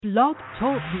Blog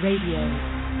Talk Radio.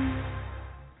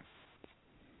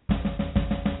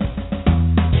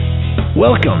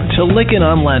 Welcome to Lykken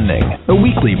on Lending, a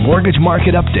weekly mortgage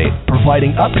market update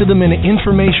providing up-to-the-minute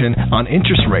information on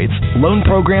interest rates, loan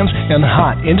programs, and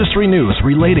hot industry news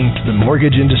relating to the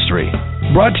mortgage industry.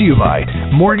 Brought to you by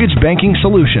Mortgage Banking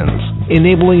Solutions,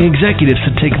 enabling executives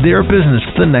to take their business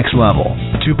to the next level.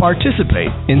 To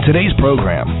participate in today's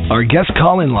program, our guest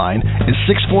call-in line is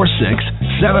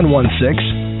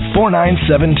 646-716-4972.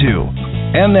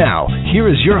 And now, here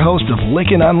is your host of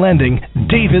Lykken on Lending,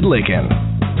 David Lykken.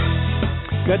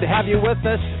 Good to have you with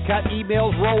us. Got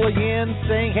emails rolling in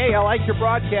saying, hey, I like your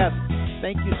broadcast.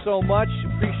 Thank you so much.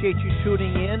 Appreciate you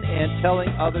tuning in and telling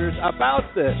others about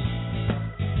this.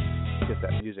 Get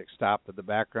that music stopped in the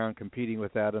background. Competing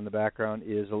with that in the background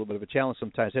is a little bit of a challenge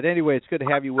sometimes. But anyway, it's good to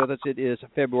have you with us. It is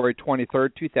February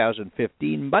 23rd,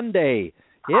 2015, Monday.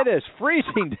 It is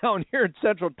freezing down here in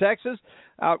Central Texas.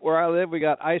 Out where I live, we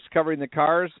got ice covering the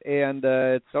cars, and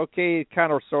it's okay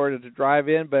kind of sort of to drive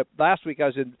in. But last week I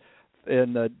was in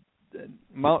the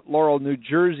Mount Laurel, New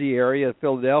Jersey area,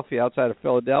 Philadelphia, outside of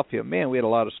Philadelphia. Man, we had a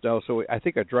lot of snow, so I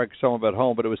think I dragged some of it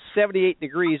home. But it was 78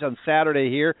 degrees on Saturday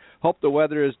here. Hope the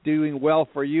weather is doing well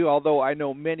for you, although I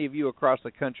know many of you across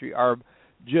the country are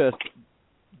just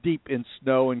deep in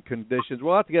snow and conditions.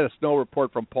 We'll have to get a snow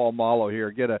report from Paul Muolo here,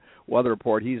 get a weather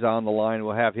report. He's on the line.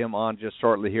 We'll have him on just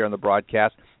shortly here on the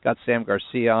broadcast. Got Sam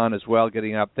Garcia on as well,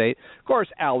 getting an update. Of course,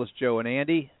 Alice, Joe, and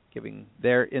Andy giving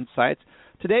their insights.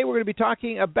 Today we're going to be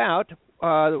talking about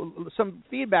some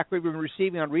feedback we've been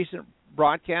receiving on recent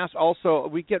broadcasts. Also,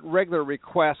 we get regular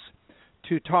requests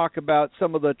to talk about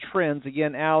some of the trends.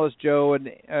 Again, Alice, Joe, and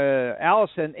Alice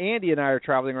and Andy and I are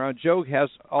traveling around. Joe has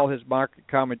all his market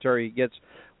commentary he gets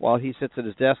while he sits at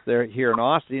his desk there here in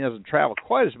Austin. He doesn't travel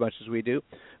quite as much as we do,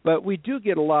 but we do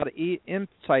get a lot of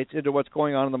insights into what's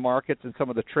going on in the markets and some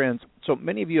of the trends. So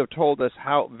many of you have told us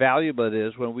how valuable it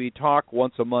is when we talk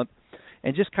once a month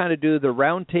and just kind of do the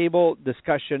roundtable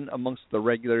discussion amongst the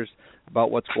regulars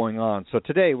about what's going on. So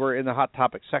today we're in the Hot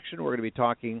Topics section. We're going to be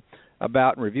talking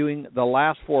about and reviewing the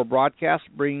last four broadcasts,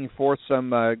 bringing forth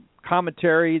some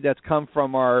commentary that's come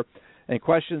from and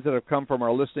questions that have come from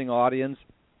our listening audience.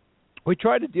 We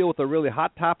try to deal with the really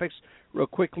hot topics real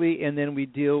quickly, and then we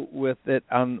deal with it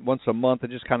on once a month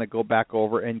and just kind of go back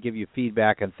over and give you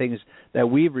feedback on things that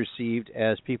we've received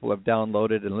as people have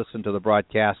downloaded and listened to the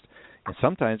broadcast, and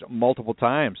sometimes multiple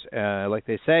times. Like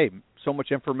they say, so much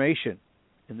information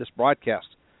in this broadcast.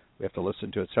 We have to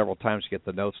listen to it several times to get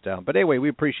the notes down. But anyway, we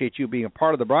appreciate you being a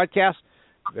part of the broadcast.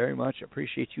 Very much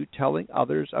appreciate you telling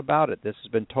others about it. This has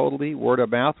been totally word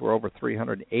of mouth. We're over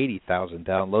 380,000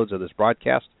 downloads of this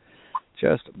broadcast.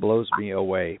 Just blows me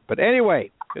away. But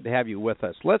anyway, good to have you with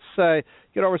us. Let's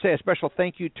get over and say a special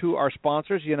thank you to our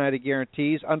sponsors, United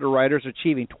Guarantees. Underwriters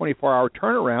achieving 24-hour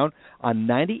turnaround on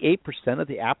 98% of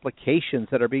the applications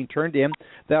that are being turned in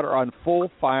that are on full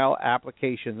file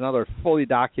applications, in other fully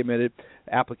documented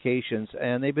applications.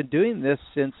 And they've been doing this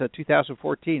since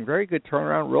 2014. Very good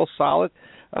turnaround, real solid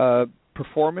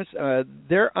performance.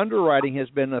 Their underwriting has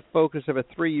been a focus of a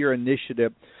 3-year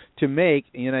initiative to make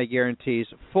United Guarantees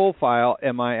full file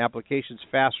MI applications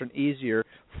faster and easier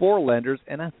for lenders,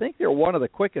 and I think they're one of the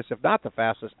quickest, if not the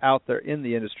fastest, out there in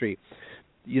the industry.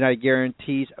 United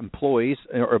Guarantees employs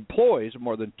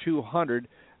more than 200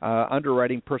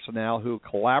 underwriting personnel who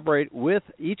collaborate with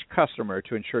each customer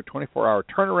to ensure 24-hour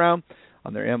turnaround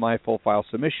on their MI full file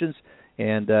submissions.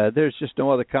 And there's just no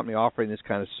other company offering this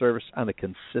kind of service on a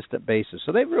consistent basis.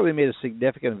 So they've really made a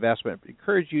significant investment. I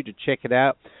encourage you to check it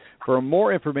out. For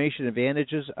more information and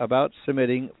advantages about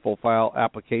submitting full file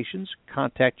applications,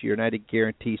 contact your United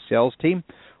Guarantee sales team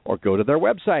or go to their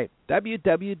website,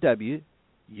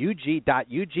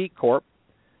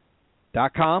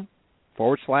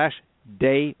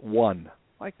 www.ugcorp.com/day1.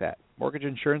 Like that. Mortgage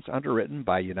insurance underwritten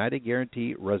by United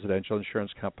Guarantee Residential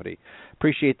Insurance Company.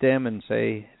 Appreciate them and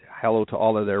say hello to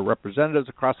all of their representatives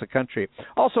across the country.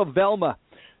 Also, VELMA.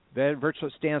 Virtual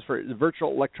stands for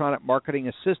Virtual Electronic Marketing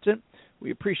Assistant.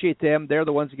 We appreciate them. They're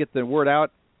the ones that get the word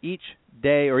out each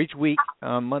day or each week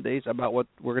on Mondays about what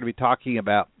we're going to be talking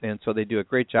about. And so they do a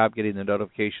great job getting the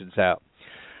notifications out.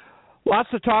 Lots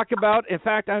to talk about. In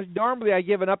fact, normally I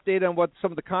give an update on what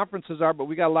some of the conferences are, but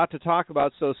we got a lot to talk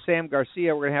about. So Sam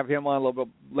Garcia, we're going to have him on a little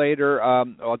bit later.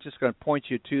 I'm just going to point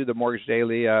you to the Mortgage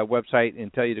Daily website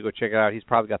and tell you to go check it out. He's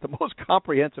probably got the most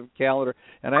comprehensive calendar,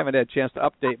 and I haven't had a chance to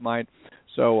update mine.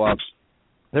 So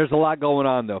there's a lot going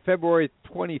on, though. February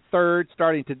 23rd,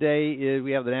 starting today,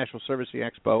 we have the National Servicing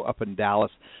Expo up in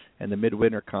Dallas and the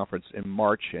Midwinter Conference in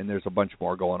March, and there's a bunch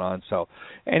more going on. So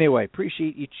anyway,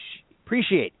 appreciate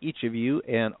appreciate each of you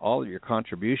and all of your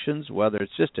contributions, whether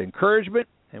it's just encouragement,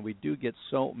 and we do get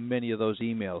so many of those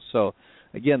emails. So,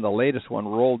 again, the latest one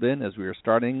rolled in as we were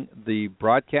starting the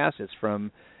broadcast. It's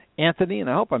from Anthony, and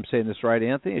I hope I'm saying this right,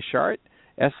 Anthony Sharet,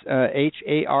 Shareet,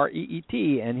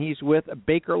 and he's with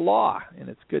Baker Law, and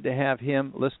it's good to have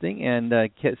him listening and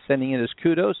sending in his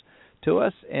kudos to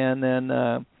us. And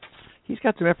then he's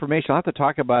got some information. I'll have to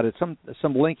talk about it, some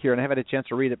link here, and I haven't had a chance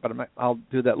to read it, but I'll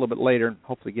do that a little bit later and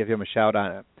hopefully give him a shout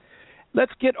on it.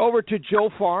 Let's get over to Joe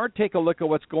Farr, take a look at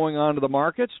what's going on to the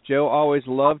markets. Joe, always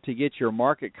love to get your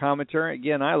market commentary.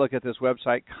 Again, I look at this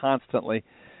website constantly.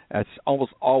 It's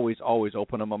almost always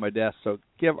open on my desk. So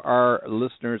give our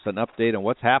listeners an update on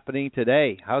what's happening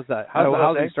today. How's the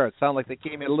housing start? Sound like they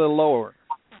came in a little lower.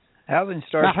 Housing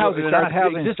starts.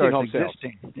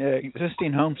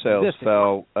 Existing home sales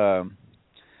fell.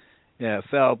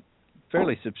 Fell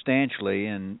fairly substantially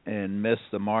and missed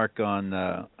the mark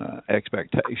on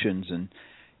expectations. And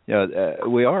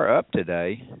we are up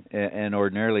today, and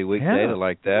ordinarily weak data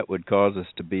like that would cause us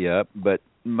to be up, but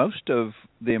most of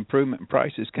the improvement in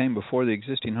prices came before the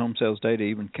existing home sales data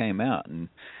even came out, and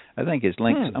I think it's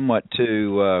linked somewhat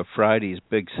to Friday's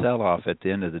big sell-off at the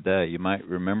end of the day. You might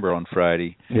remember on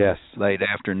Friday, late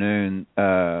afternoon,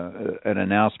 an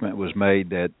announcement was made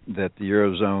that the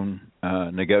Eurozone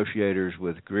negotiators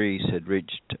with Greece had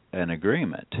reached an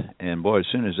agreement, and boy, as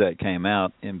soon as that came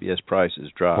out, MBS prices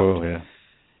dropped. Oh, yeah.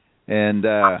 And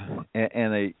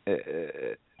they,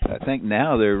 I think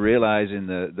now they're realizing,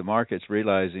 the market's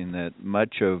realizing that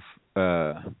much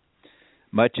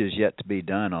is yet to be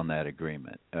done on that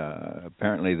agreement.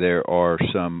 Apparently there are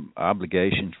some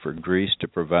obligations for Greece to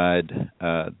provide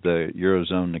the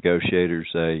Eurozone negotiators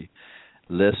a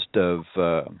list of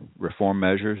reform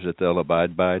measures that they'll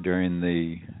abide by during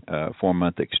the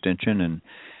 4-month extension, and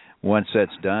once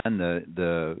that's done,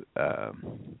 the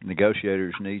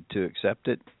negotiators need to accept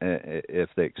it. If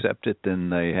they accept it, then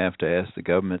they have to ask the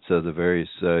governments of the various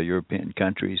European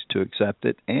countries to accept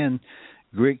it, and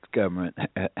Greek government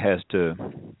has to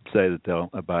say that they'll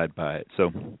abide by it.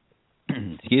 So,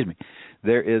 excuse me,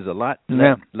 there is a lot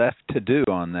left to do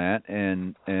on that,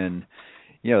 and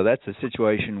that's a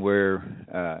situation where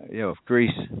if Greece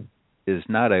is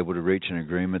not able to reach an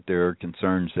agreement, there are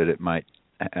concerns that it might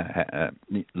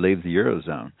leave the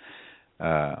Eurozone.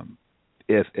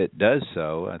 If it does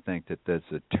so, I think that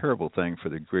that's a terrible thing for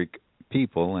the Greek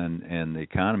people and the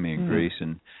economy in Greece,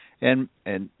 and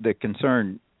the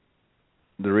concern.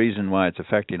 The reason why it's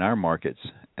affecting our markets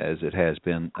as it has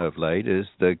been of late is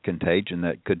the contagion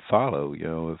that could follow.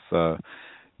 If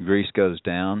Greece goes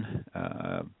down,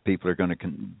 people are going to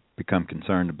become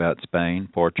concerned about Spain,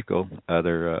 Portugal,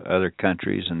 other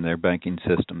countries, and their banking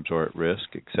systems are at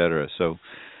risk, et cetera. So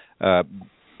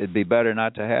it'd be better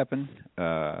not to happen.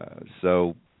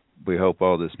 So we hope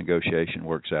all this negotiation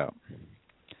works out.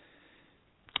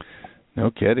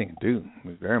 No kidding, do.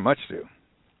 We very much do.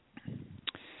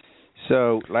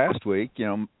 So last week,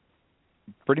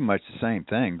 pretty much the same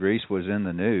thing. Greece was in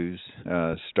the news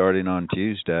starting on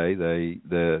Tuesday.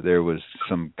 There was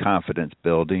some confidence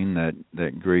building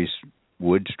that Greece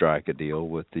would strike a deal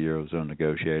with the Eurozone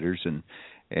negotiators,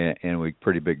 and we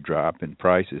pretty big drop in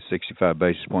prices, 65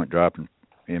 basis point drop in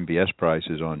MBS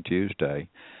prices on Tuesday.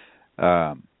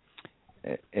 And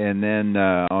then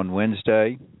on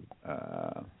Wednesday,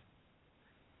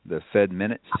 the Fed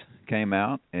minutes came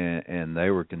out, and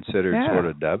they were considered sort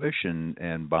of dovish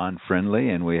and bond-friendly,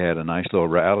 and we had a nice little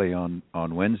rally on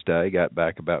Wednesday, got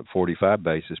back about 45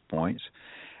 basis points.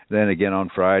 Then again on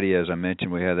Friday, as I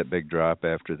mentioned, we had that big drop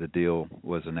after the deal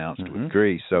was announced with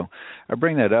Greece. So I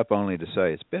bring that up only to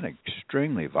say it's been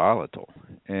extremely volatile,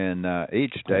 and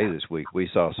each day this week we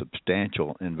saw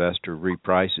substantial investor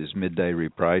reprices, midday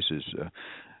reprices,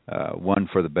 1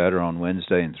 for the better on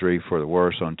Wednesday and 3 for the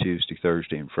worse on Tuesday,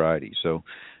 Thursday, and Friday. So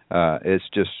it's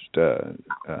just a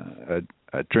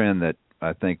trend that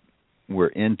I think we're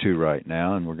into right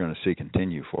now, and we're going to see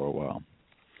continue for a while.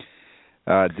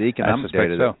 The economic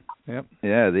data,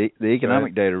 the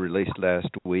economic data released last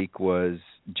week was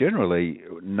generally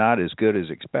not as good as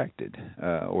expected.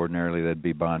 Ordinarily, that'd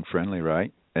be bond friendly,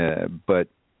 right? But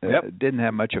it didn't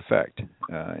have much effect.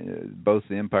 Both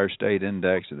the Empire State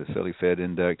Index and the Philly Fed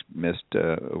Index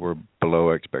were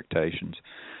below expectations.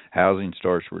 Housing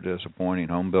starts were disappointing.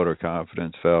 Home builder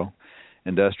confidence fell.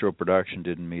 Industrial production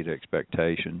didn't meet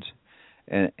expectations.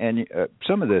 And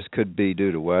some of this could be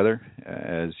due to weather.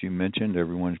 As you mentioned,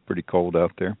 everyone's pretty cold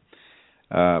out there.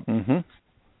 The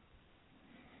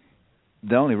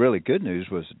only really good news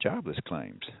was the jobless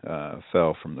claims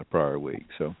fell from the prior week.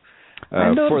 So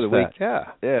for the week,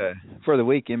 for the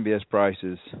week, MBS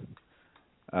prices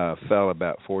fell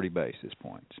about 40 basis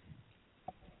points.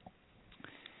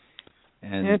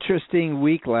 And interesting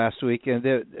week last week, and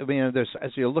there's,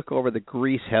 as you look over the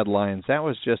Greece headlines, that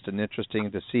was just an interesting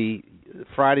to see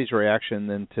Friday's reaction.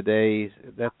 Then today,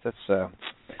 that's I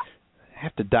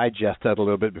have to digest that a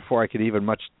little bit before I could even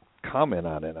much comment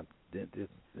on it.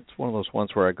 It's one of those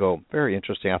ones where I go, very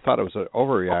interesting. I thought it was an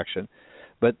overreaction,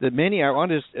 but I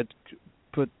want to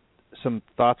put some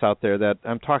thoughts out there that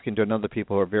I'm talking to another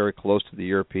people who are very close to the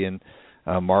European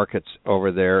markets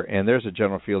over there, and there's a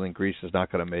general feeling Greece is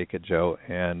not going to make it, Joe.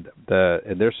 And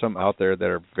there's some out there that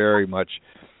are very much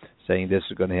saying this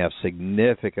is going to have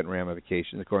significant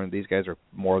ramifications. According to these guys, are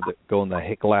more go in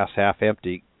the glass half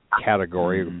empty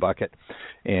category or bucket,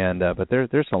 and but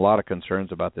there's a lot of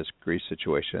concerns about this Greece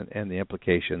situation and the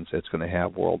implications it's going to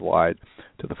have worldwide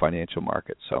to the financial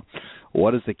market. So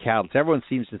what is the catalyst? Everyone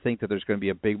seems to think that there's going to be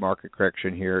a big market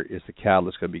correction here. Is the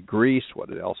catalyst going to be Greece? What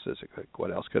else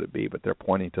could it be? But they're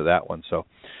pointing to that one, so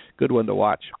good one to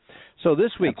watch. So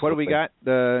this week, absolutely. What do we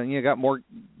got? You got more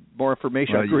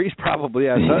information on Greece, probably.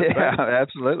 Yeah,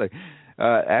 absolutely.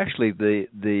 Actually,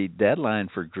 the deadline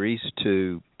for Greece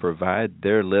to provide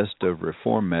their list of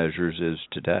reform measures is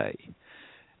today,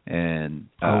 and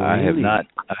really? I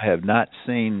have not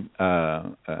seen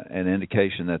an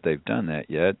indication that they've done that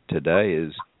yet. Today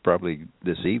is probably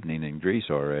this evening in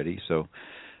Greece already, so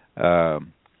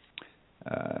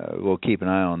we'll keep an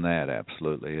eye on that,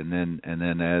 absolutely. And then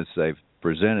as they've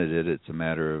presented it, it's a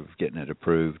matter of getting it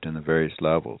approved in the various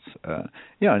levels.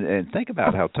 And think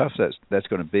about how tough that's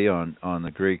going to be on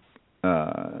the Greek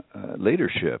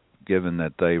leadership, given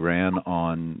that they ran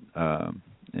on a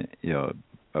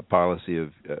policy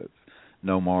of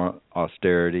no more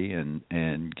austerity and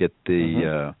get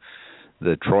the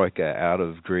troika out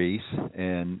of Greece,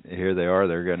 and here they are.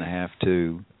 They're going to have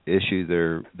to issue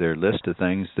their list of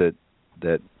things that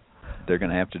they're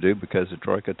going to have to do because the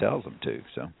troika tells them to.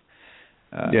 So.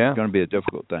 It's going to be a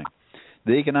difficult thing.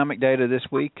 The economic data this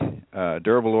week,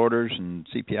 durable orders and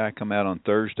CPI come out on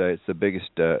Thursday. It's the biggest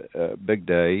big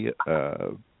day.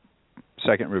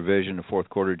 Second revision of fourth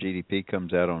quarter GDP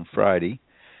comes out on Friday.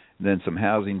 And then some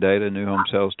housing data, new home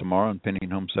sales tomorrow, and pending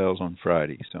home sales on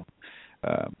Friday. So,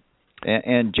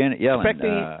 and Janet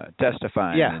Yellen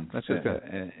testifying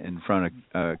in front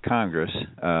of Congress.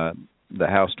 The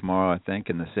House tomorrow, I think,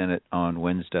 and the Senate on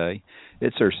Wednesday.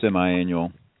 It's her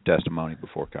semi-annual testimony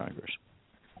before Congress.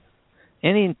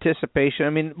 Any anticipation? I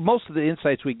mean, most of the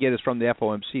insights we get is from the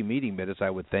FOMC meeting minutes,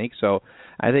 I would think. So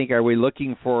I think, are we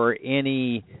looking for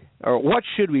any, or what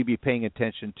should we be paying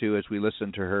attention to as we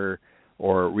listen to her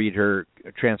or read her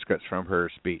transcripts from her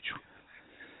speech?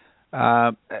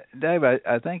 Dave,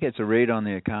 I think it's a read on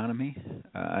the economy.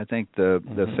 I think the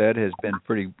Fed has been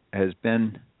pretty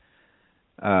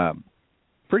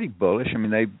bullish. I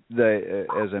mean, they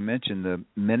as I mentioned, the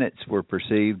minutes were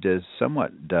perceived as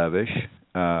somewhat dovish,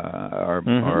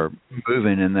 are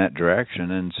moving in that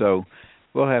direction, and so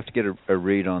we'll have to get a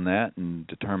read on that and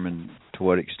determine to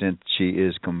what extent she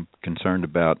is concerned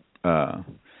about,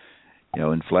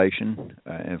 inflation.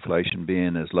 Inflation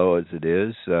being as low as it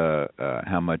is,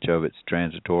 how much of it's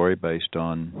transitory based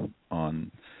on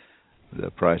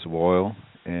the price of oil,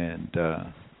 and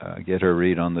get her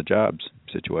read on the jobs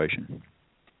situation.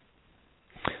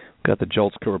 Got the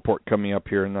JOLTS report coming up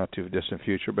here in not too distant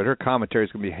future, but her commentary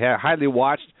is going to be highly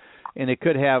watched, and it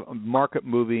could have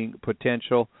market-moving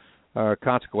potential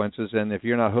consequences. And if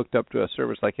you're not hooked up to a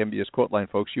service like MBS Quote Line,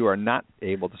 folks, you are not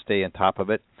able to stay on top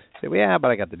of it. Say, well, yeah, but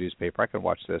I got the newspaper. I can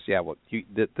watch this. Yeah, well,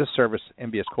 this service,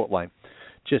 MBS Quote Line,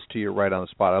 just to you right on the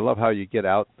spot. I love how you get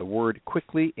out the word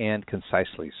quickly and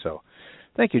concisely. So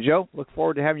thank you, Joe. Look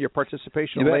forward to having your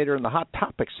participation later in the Hot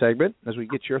Topics segment as we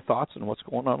get your thoughts on what's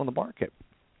going on the market.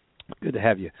 Good to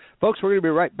have you. Folks, we're going to be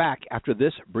right back after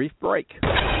this brief break.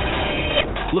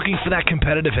 Looking for that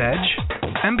competitive edge?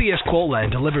 MBS Quote Line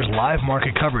delivers live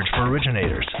market coverage for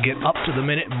originators. Get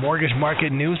up-to-the-minute mortgage market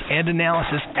news and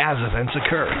analysis as events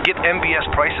occur. Get MBS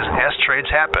prices as trades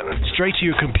happen. Straight to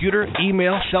your computer,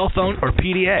 email, cell phone, or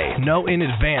PDA. Know in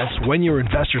advance when your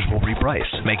investors will reprice.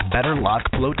 Make better lock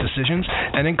float decisions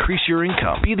and increase your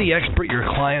income. Be the expert your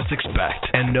clients expect.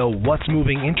 And know what's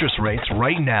moving interest rates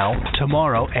right now,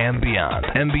 tomorrow, and beyond.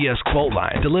 MBS Quote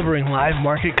Line, delivering live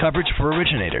market coverage for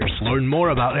originators. Learn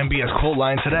more about MBS Quote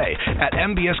Line today at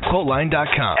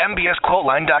MBSQuoteline.com.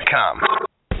 MBSQuoteline.com.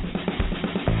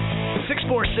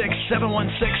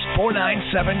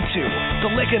 646-716-4972. The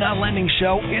Lykken on Lending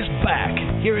Show is back.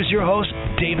 Here is your host,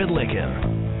 David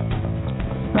Lykken.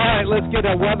 All right, let's get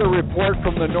a weather report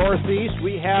from the Northeast.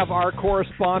 We have our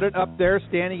correspondent up there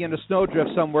standing in a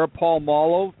snowdrift somewhere, Paul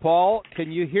Muolo. Paul,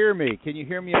 can you hear me? Can you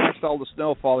hear me amongst all the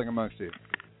snow falling amongst you?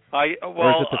 I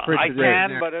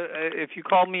can, but if you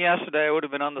called me yesterday, I would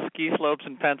have been on the ski slopes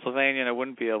in Pennsylvania, and I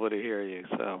wouldn't be able to hear you.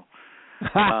 So,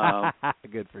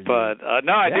 good for you. But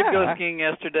no, I did go skiing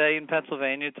yesterday in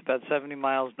Pennsylvania. It's about 70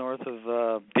 miles north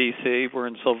of D.C. We're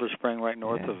in Silver Spring, right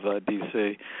north of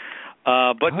D.C.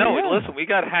 Listen, we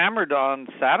got hammered on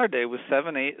Saturday with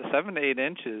 7 to 8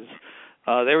 inches.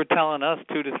 They were telling us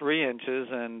 2 to 3 inches,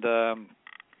 and I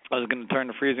was going to turn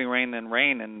to freezing rain, and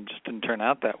it just didn't turn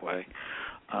out that way.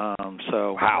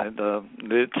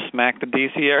 It smacked the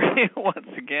D.C. area once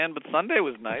again, but Sunday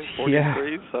was nice, 40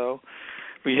 degrees, so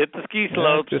we hit the ski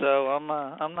slopes. So I'm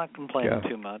not complaining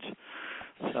too much.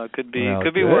 So it could be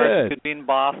worse. It could be in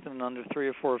Boston under 3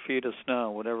 or 4 feet of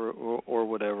snow, whatever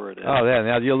it is. Oh yeah,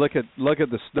 now you look at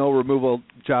the snow removal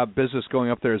job business going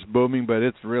up there is booming, but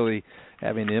it's really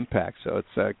having an impact. So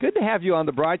it's good to have you on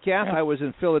the broadcast. I was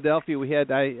in Philadelphia.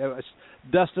 I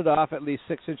dusted off at least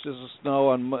 6 inches of snow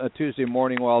on Tuesday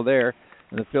morning while there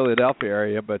in the Philadelphia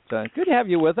area. But good to have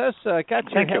you with us.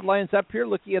 Got your headlines up here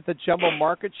looking at the jumbo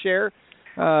market share.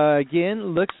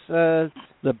 Again, looks the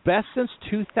best since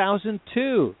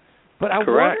 2002. But I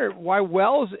wonder why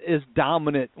Wells is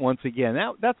dominant once again.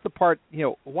 That's the part,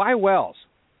 why Wells?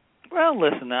 Well,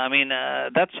 listen, I mean,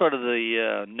 that's sort of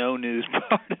the no news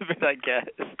part of it, I guess.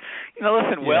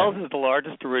 Wells is the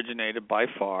largest originator by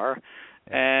far,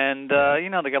 and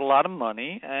they got a lot of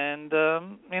money, and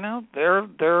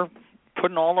they're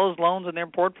putting all those loans in their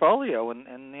portfolio, and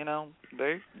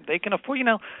they can afford,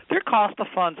 their cost of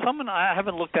funds. I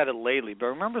haven't looked at it lately, but I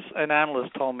remember an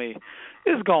analyst told me,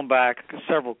 this is going back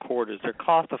several quarters, their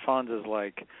cost of funds is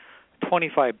like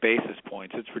 25 basis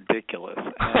points. It's ridiculous.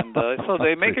 And so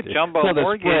they make a jumbo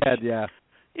mortgage. Spread, yeah,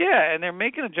 and they're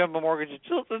making a jumbo mortgage.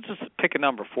 Let's just pick a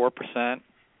number, 4%.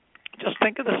 Just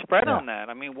think of the spread on that.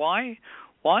 I mean, why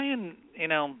in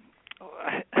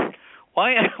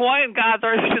God's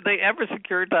earth should they ever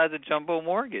securitize a jumbo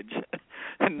mortgage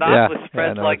and not with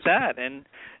spreads like that?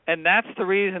 And that's the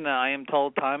reason that I am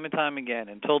told time and time again,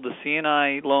 until the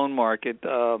C&I loan market,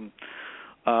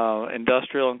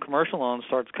 industrial and commercial loans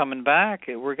starts coming back,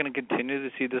 we're going to continue to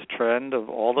see this trend of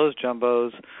all those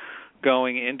jumbos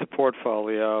going into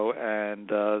portfolio. And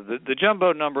the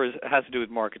jumbo number has to do with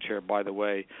market share, by the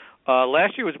way.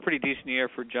 Last year was a pretty decent year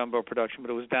for jumbo production, but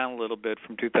it was down a little bit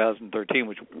from 2013,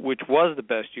 which was the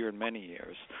best year in many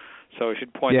years. So I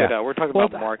should point that out. We're talking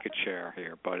about market share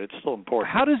here, but it's still important.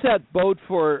 How does that bode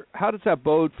for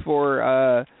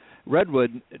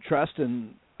Redwood Trust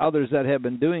and others that have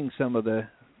been doing some of the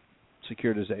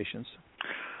securitizations?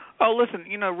 Oh, listen,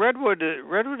 Redwood,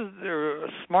 they're a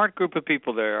smart group of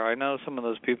people there. I know some of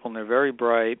those people, and they're very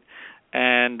bright.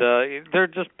 And they're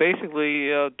just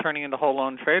basically turning into whole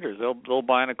loan traders. They'll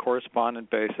buy on a correspondent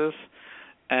basis,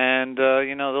 and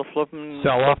they'll flip them,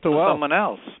 sell off to someone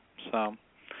else. So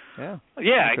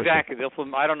exactly. They'll flip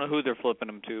them. I don't know who they're flipping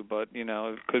them to, but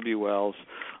it could be Wells.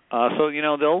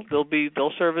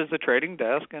 They'll serve as the trading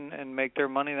desk and make their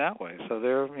money that way. So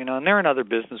they're and they're in other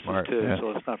businesses too. Yeah. So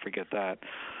let's not forget that.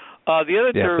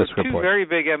 There are two very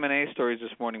big M&A stories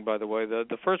this morning, by the way.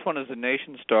 The first one is the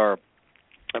NationStar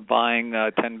buying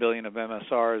 $10 billion of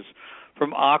MSRs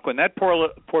from Ocwen. That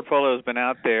portfolio has been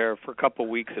out there for a couple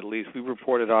of weeks at least. We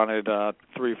reported on it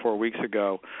 3 or 4 weeks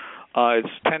ago. It's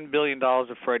 $10 billion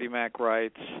of Freddie Mac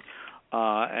rights,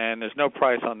 and there's no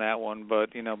price on that one. But,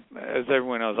 as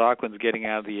everyone knows, Ocwen's getting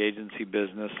out of the agency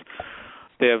business.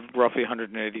 They have roughly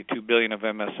 $182 billion of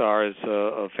MSRs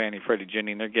of Fannie, Freddie,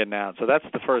 Ginnie, and they're getting out. So that's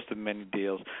the first of many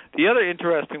deals. The other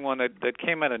interesting one that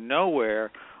came out of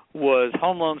nowhere was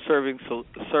Home Loan Servicing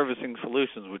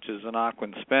Solutions, which is an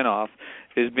Ocwen spinoff,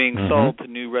 is being sold to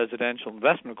New Residential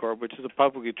Investment Corp., which is a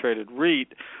publicly traded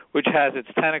REIT, which has its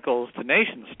tentacles to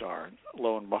NationStar.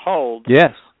 Lo and behold,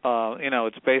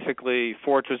 it's basically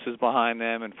Fortress is behind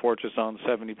them, and Fortress owns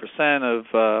 70%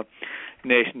 of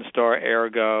NationStar.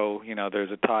 Ergo,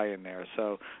 there's a tie in there.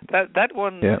 So that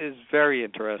one is very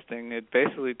interesting. It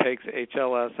basically takes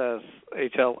HLSS.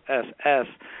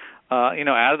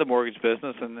 Out of the mortgage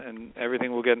business, and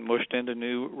everything will get mushed into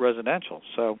New Residential.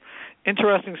 So,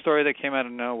 interesting story that came out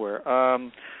of nowhere.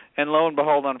 And lo and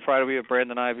behold, on Friday we have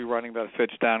Brandon Ivey running about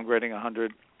Fitch downgrading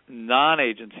 100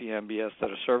 non-agency MBS that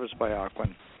are serviced by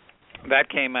Ocwen. That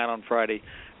came out on Friday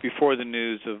before the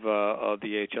news of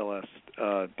the HLS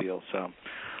deal. So.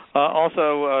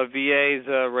 Also, VA's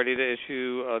ready to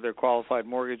issue their qualified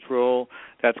mortgage rule.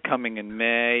 That's coming in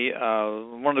May.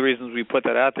 One of the reasons we put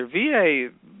that out there,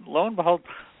 VA, lo and behold,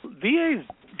 VA's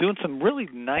doing some really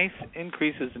nice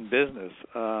increases in business.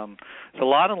 There's a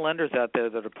lot of lenders out there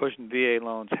that are pushing VA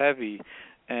loans heavy,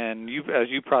 And as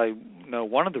you probably know,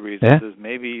 one of the reasons is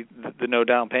maybe the no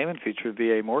down payment feature of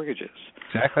VA mortgages.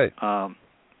 Exactly.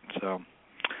 So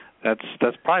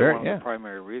that's probably one of the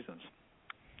primary reasons.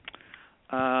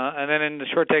 And then in the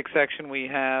short take section, we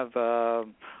have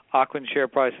Ocwen share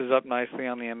prices up nicely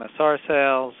on the MSR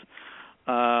sales,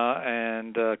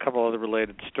 and a couple other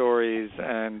related stories,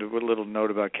 and a little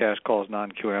note about cash calls,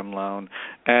 non-QM loan,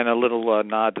 and a little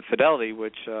nod to Fidelity,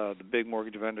 which the big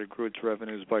mortgage vendor grew its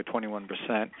revenues by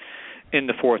 21% in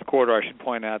the fourth quarter. I should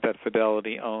point out that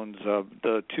Fidelity owns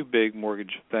the two big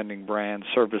mortgage vending brands,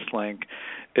 ServiceLink,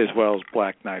 as well as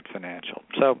Black Knight Financial.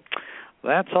 So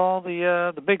that's all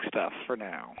the big stuff for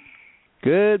now.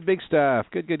 Good, big stuff.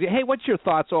 Good. Hey, what's your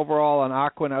thoughts overall on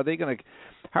Ocwen?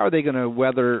 How are they going to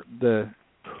weather the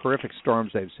horrific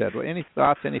storms they've said? Well, any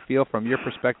thoughts, any feel from your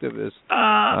perspective as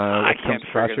I comes can't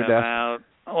across figure your them desk? out.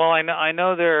 Well, I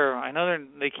know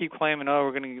they keep claiming,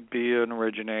 we're going to be an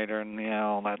originator, and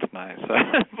that's nice.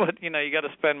 But you got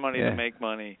to spend money to make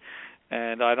money,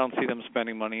 and I don't see them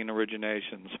spending money in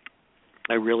originations.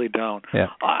 I really don't. Yeah.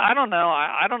 I don't know.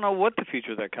 I don't know what the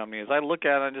future of that company is. I look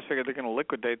at it and just figure they're going to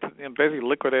basically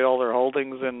liquidate all their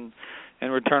holdings and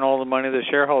return all the money to the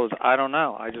shareholders. I don't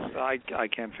know. I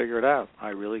can't figure it out. I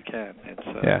really can't.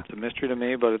 It's a mystery to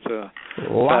me, but it's a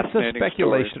lots of fascinating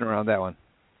speculation story around that one.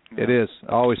 Yeah. It is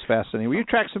always fascinating. Well, you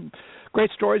track some great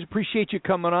stories. Appreciate you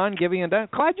coming on, giving it down.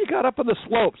 Glad you got up on the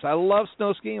slopes. I love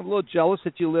snow skiing. I'm a little jealous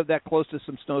that you live that close to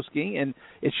some snow skiing, and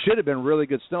it should have been really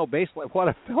good snow. Basically, what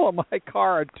I fell in my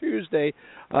car on Tuesday,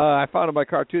 I found in my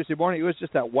car Tuesday morning. It was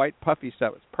just that white puffy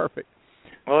stuff. It's perfect.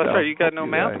 Well, that's right. You got no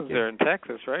mountains there in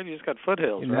Texas, right? You just got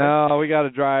foothills, right? No, we got to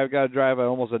drive.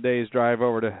 Almost a day's drive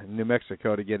over to New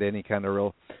Mexico to get any kind of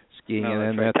real skiing. No,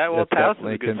 and right. that's Taos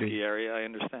definitely is a good ski area. I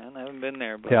understand. I haven't been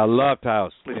there, but I love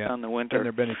Taos. At least on the winter.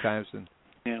 Been there many times, and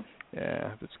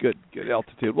yeah, it's good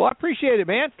altitude. Well, I appreciate it,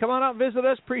 man. Come on out and visit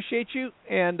us. Appreciate you,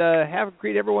 and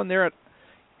greet everyone there at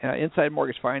Inside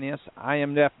Mortgage Finance.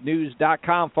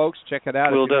 IMNFnews.com, folks. Check it out.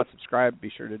 If you're not subscribed,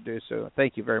 be sure to do so.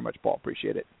 Thank you very much, Paul.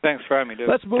 Appreciate it. Thanks for having me, dude.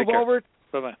 Let's move over.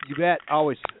 Bye-bye. You bet.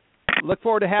 Always. Look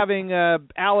forward to having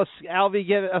Alvey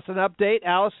give us an update.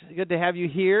 Alice, good to have you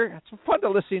here. It's fun to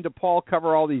listen to Paul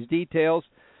cover all these details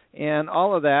and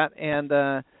all of that. And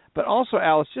but also,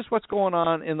 Alice, just what's going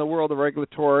on in the world of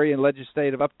regulatory and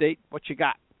legislative update. What you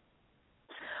got?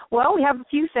 Well, we have a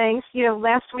few things.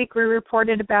 Last week we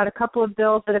reported about a couple of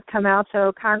bills that have come out.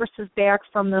 So Congress is back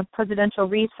from the presidential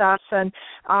recess, and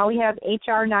we have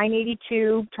H.R.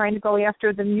 982 trying to go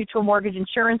after the Mutual Mortgage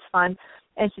Insurance Fund.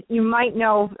 As you might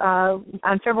know,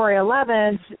 on February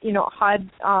 11th, HUD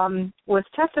was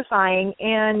testifying,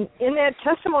 and in that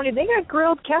testimony, they got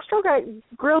grilled. Castro got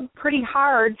grilled pretty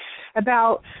hard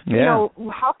about,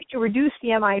 how could you reduce the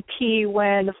MIP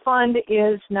when the fund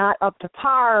is not up to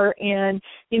par, and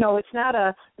it's not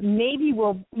maybe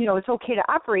it's okay to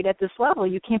operate at this level.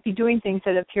 You can't be doing things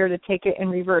that appear to take it in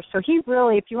reverse. So he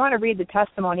really, if you want to read the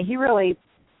testimony, he really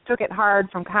took it hard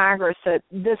from Congress that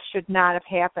this should not have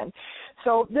happened.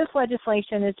 So this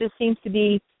legislation, it just seems to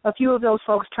be a few of those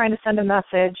folks trying to send a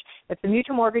message. If the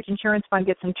Mutual Mortgage Insurance Fund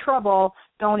gets in trouble,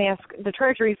 don't ask the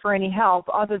Treasury for any help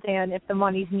other than if the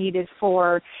money's needed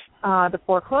for the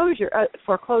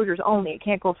foreclosures only. It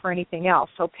can't go for anything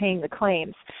else, so paying the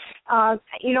claims.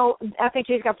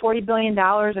 FHA's got $40 billion,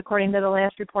 according to the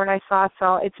last report I saw,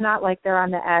 so it's not like they're on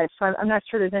the edge. So I'm not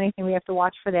sure there's anything we have to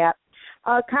watch for that.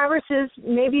 Congress is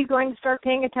maybe going to start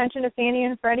paying attention to Fannie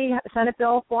and Freddie. Senate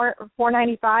Bill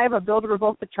 495, a bill to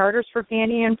revoke the charters for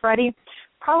Fannie and Freddie.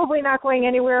 Probably not going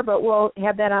anywhere, but we'll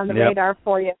have that on the radar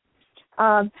for you.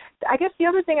 I guess the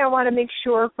other thing I want to make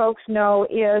sure folks know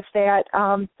is that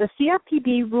the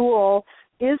CFPB rule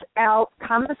is out.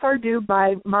 Comments are due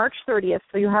by March 30th,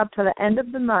 so you have to the end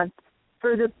of the month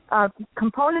for the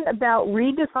component about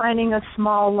redefining a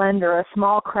small lender, a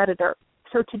small creditor.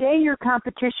 So today your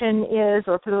competition is,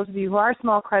 or for those of you who are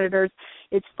small creditors,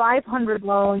 it's 500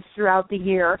 loans throughout the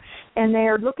year, and they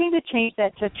are looking to change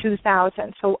that to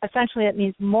 2,000. So essentially it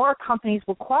means more companies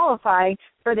will qualify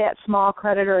for that small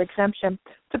creditor exemption.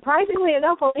 Surprisingly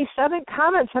enough, only 7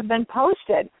 comments have been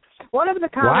posted. One of the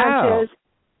comments is,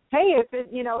 hey, if it,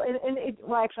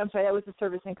 actually, I'm sorry, that was the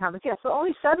servicing comments. Yeah, so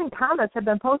only 7 comments have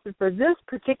been posted for this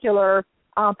particular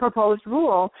proposed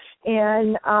rule,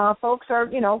 and folks are,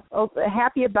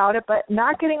 happy about it, but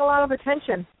not getting a lot of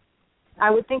attention. I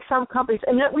would think some companies,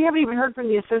 and we haven't even heard from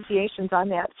the associations on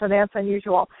that, so that's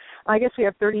unusual. I guess we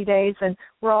have 30 days, and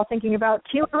we're all thinking about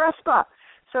TILA RESPA.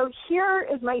 So here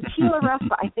is my TILA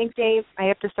RESPA. I think, Dave, I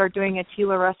have to start doing a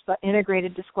TILA RESPA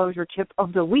Integrated Disclosure Tip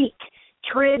of the Week.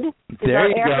 TRID is there our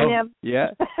you acronym. Go. Yeah.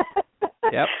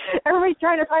 Yep. Everybody's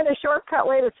trying to find a shortcut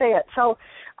way to say it. So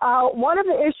One of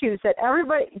the issues that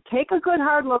everybody, take a good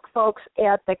hard look, folks,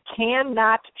 at the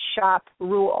cannot shop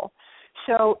rule.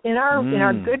 So in our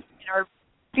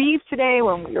fees today,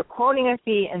 when you're quoting a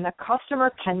fee and the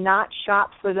customer cannot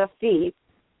shop for the fee,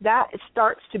 that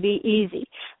starts to be easy.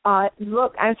 I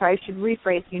should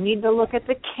rephrase. You need to look at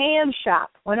the can shop.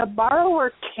 When a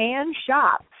borrower can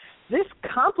shop, this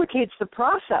complicates the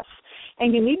process,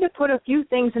 and you need to put a few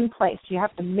things in place. You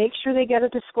have to make sure they get a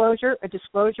disclosure. A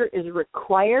disclosure is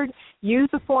required. Use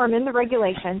the form in the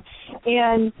regulation,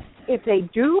 and if they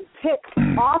do pick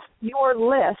off your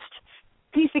list,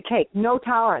 piece of cake, no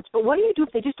tolerance. But what do you do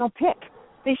if they just don't pick?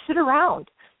 They sit around.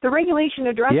 The regulation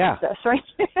addresses this, right?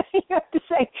 You have to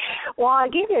say, well, I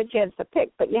gave you a chance to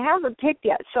pick, but you haven't picked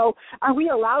yet. So are we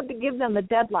allowed to give them a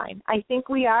deadline? I think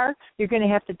we are. You're going to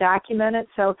have to document it.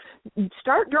 So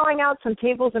start drawing out some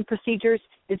tables and procedures.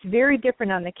 It's very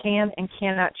different on the can and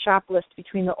cannot shop list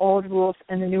between the old rules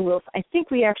and the new rules. I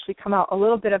think we actually come out a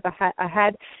little bit of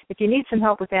ahead. If you need some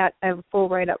help with that, I have a full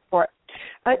write-up for it.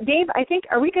 Dave, I think,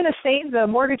 are we going to save the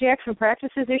mortgage acts and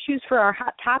practices issues for our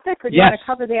hot topic, or do you want to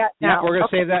cover that now? Yeah, we're going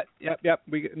to save that. Yep.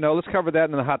 Let's cover that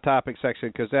in the hot topic section,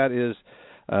 because that is,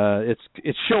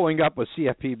 it's showing up with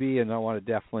CFPB, and I want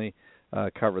to definitely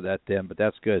cover that then. But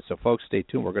that's good. So, folks, stay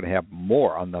tuned. We're going to have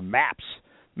more on the MAPS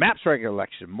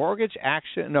regulation, mortgage acts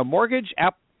and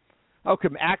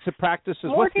practices.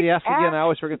 What's the S again? I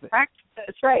always forget that.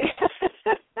 Practices, right.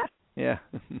 Yeah.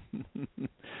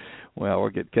 Well, we'll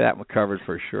get that one covered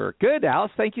for sure. Good,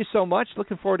 Alice. Thank you so much.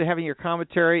 Looking forward to having your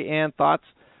commentary and thoughts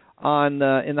on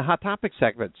in the hot topic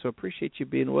segment. So appreciate you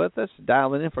being with us.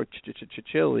 Dialing in for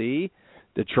Chile,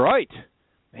 Detroit.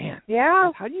 Man.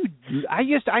 Yeah. How do you?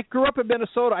 I grew up in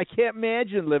Minnesota. I can't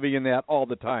imagine living in that all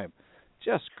the time.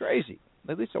 Just crazy.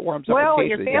 At least it warms up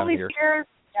occasionally down here. Well, your family's here.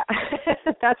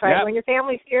 Yeah. That's right. Yep. When your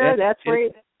family's here, that's where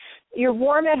you're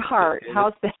warm at heart.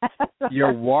 How's that?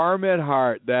 You're warm at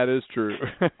heart. That is true.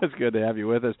 It's good to have you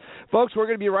with us. Folks, we're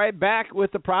going to be right back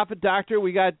with the Profit Doctor.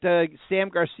 We got Sam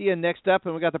Garcia next up,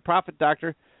 and we got the Profit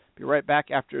Doctor. Be right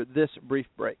back after this brief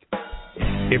break.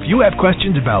 If you have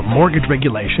questions about mortgage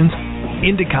regulations,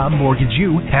 Indicom Mortgage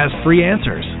U has free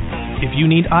answers. If you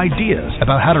need ideas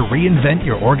about how to reinvent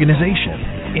your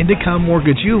organization, Indicom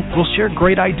Mortgage U will share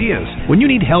great ideas. When you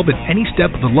need help at any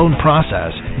step of the loan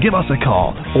process, give us a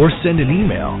call or send an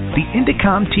email. The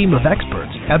Indicom team of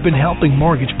experts have been helping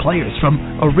mortgage players from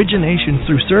origination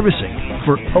through servicing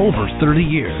for over 30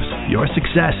 years. Your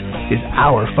success is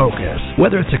our focus.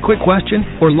 Whether it's a quick question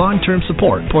or long-term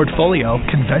support, portfolio,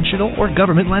 conventional, or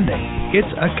government lending, it's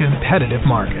a competitive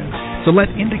market. So let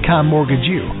Indicom Mortgage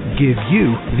U give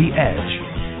you the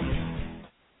edge.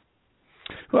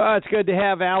 Well, it's good to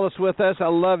have Alice with us. I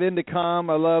love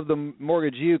Indicom. I love the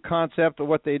Mortgage U concept of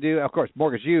what they do. Of course,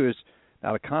 Mortgage U is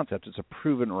not a concept. It's a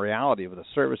proven reality of the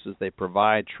services they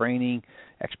provide, training,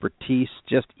 expertise,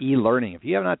 just e-learning. If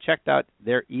you have not checked out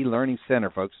their e-learning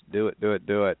center, folks, do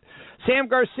it. Sam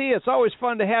Garcia, it's always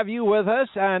fun to have you with us,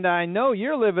 and I know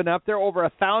you're living up there. Over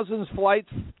 1,000 flights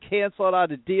canceled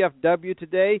out of DFW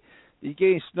today. You get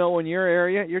any snow in your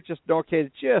area? You're just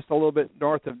located just a little bit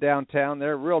north of downtown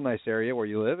there. Real nice area where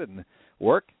you live and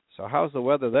work. So how's the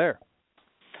weather there?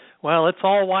 Well, it's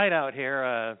all white out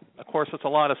here. Of course, it's a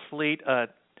lot of sleet.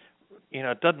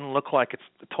 It doesn't look like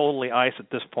it's totally ice at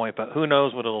this point, but who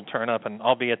knows what it'll turn up. And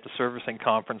I'll be at the servicing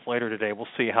conference later today. We'll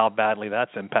see how badly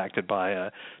that's impacted by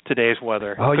today's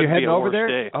weather. Oh, you're heading over there?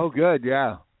 Day. Oh, good,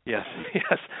 yeah. Yes.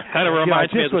 Kind of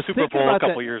reminds me of the Super Bowl a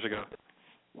couple years ago.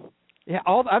 Yeah,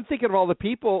 I'm thinking of all the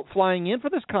people flying in for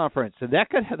this conference, and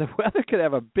the weather could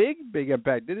have a big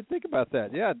impact. Didn't think about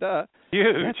that. Yeah, duh.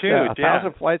 Huge.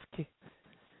 1,000 flights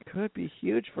could be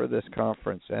huge for this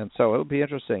conference, and so it'll be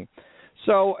interesting.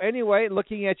 So anyway,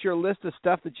 looking at your list of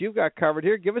stuff that you've got covered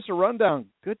here, give us a rundown.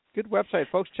 Good website,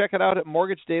 folks. Check it out at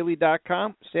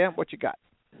mortgagedaily.com. Sam, what you got?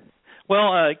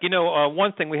 Well,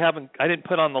 one thing I didn't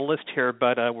put on the list here,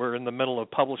 but we're in the middle of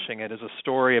publishing it, is a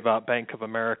story about Bank of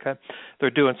America. They're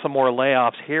doing some more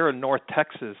layoffs here in North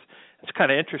Texas. It's kind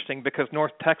of interesting because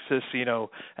North Texas,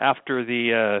 after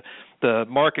the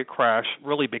market crash,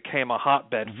 really became a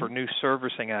hotbed for new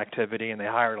servicing activity, and they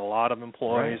hired a lot of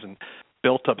employees and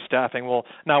built up staffing. Well,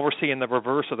 now we're seeing the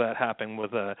reverse of that happen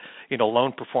with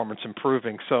loan performance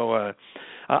improving. So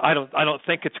I don't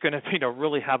think it's going to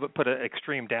really have it put an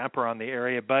extreme damper on the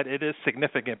area, but it is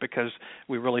significant because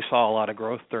we really saw a lot of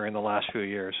growth during the last few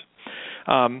years.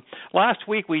 Last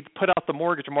week we put out the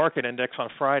mortgage market index on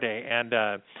Friday,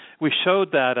 and we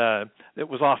showed that it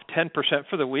was off 10%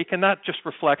 for the week, and that just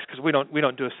reflects, because we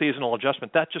don't do a seasonal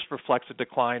adjustment, that just reflects a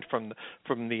decline from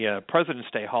the President's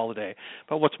Day holiday.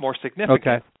 But what's more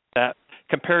significant, that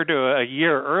compared to a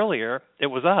year earlier, it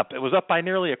was up. It was up by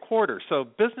nearly a quarter. So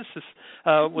businesses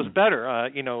was better.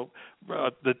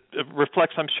 That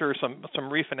reflects, I'm sure, some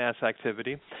refinance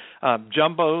activity.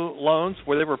 Jumbo loans,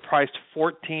 where they were priced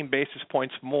 14 basis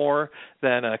points more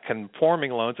than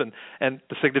conforming loans, and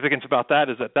the significance about that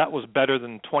is that was better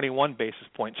than 21 basis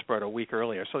point spread a week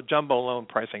earlier. So jumbo loan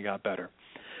pricing got better.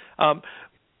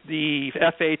 The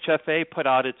FHFA put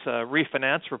out its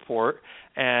refinance report,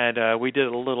 and we did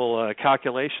a little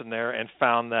calculation there and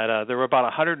found that there were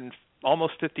about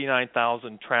almost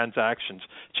 59,000 transactions,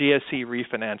 GSE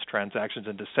refinance transactions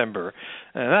in December,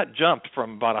 and that jumped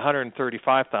from about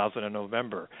 135,000 in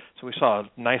November. So we saw a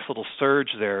nice little surge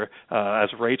there as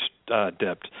rates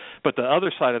dipped. But the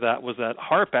other side of that was that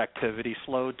HARP activity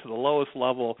slowed to the lowest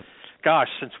level,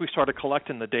 since we started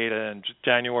collecting the data in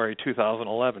January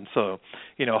 2011. So,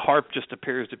 HARP just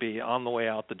appears to be on the way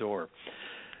out the door.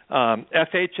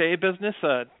 FHA business,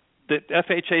 the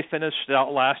FHA finished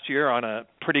out last year on a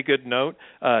pretty good note.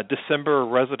 December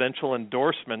residential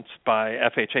endorsements by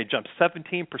FHA jumped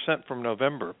 17% from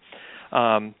November.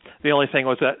 The only thing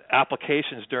was that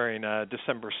applications during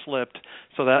December slipped,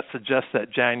 so that suggests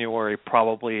that January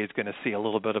probably is going to see a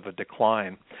little bit of a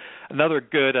decline. Another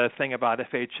good thing about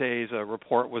FHA's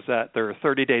report was that their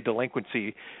 30-day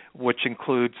delinquency, which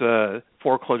includes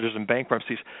foreclosures and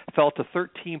bankruptcies, fell to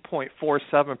 13.47%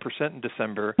 in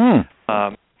December,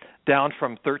 down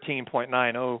from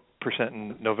 13.90%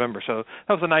 in November. So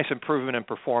that was a nice improvement in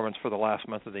performance for the last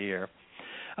month of the year.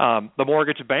 The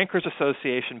Mortgage Bankers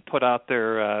Association put out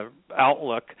their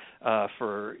outlook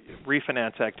for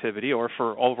refinance activity or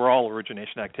for overall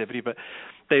origination activity, but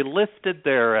they lifted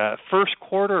their first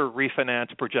quarter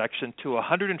refinance projection to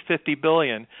 $150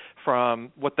 billion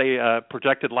from what they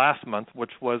projected last month,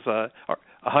 which was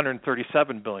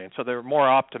 $137 billion. So they're more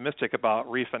optimistic about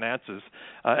refinances.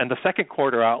 And the second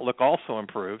quarter outlook also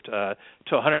improved to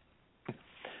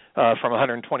from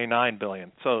 $129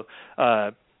 billion. So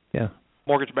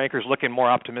mortgage bankers looking more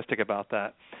optimistic about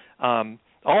that.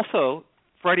 Also,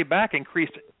 Freddie Mac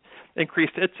increased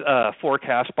its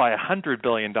forecast by $100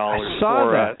 billion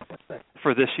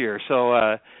for this year.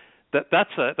 So that's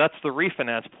the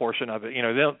refinance portion of it.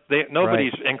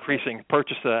 Nobody's increasing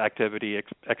purchase activity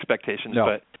expectations,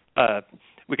 but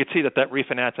we could see that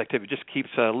refinance activity just keeps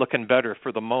looking better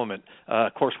for the moment.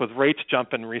 Of course, with rates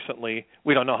jumping recently,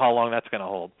 we don't know how long that's going to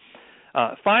hold.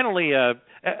 Finally,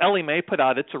 Ellie Mae put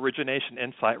out its Origination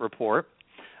Insight report.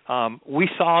 We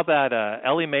saw that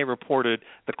Ellie Mae reported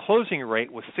the closing rate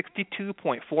was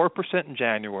 62.4% in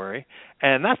January,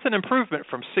 and that's an improvement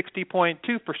from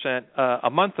 60.2% a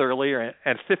month earlier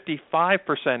and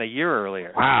 55% a year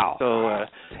earlier. Wow. So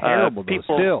terrible,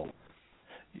 still.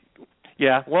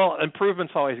 Yeah, well,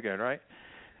 improvement's always good, right?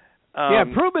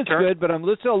 Improvement's good, but I'm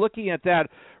still looking at that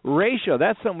ratio.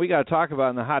 That's something we got to talk about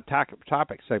in the hot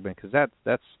topic segment because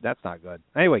that's not good.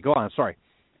 Anyway, go on. Sorry.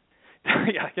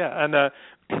 and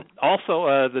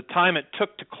also the time it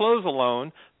took to close a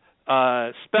loan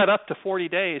sped up to 40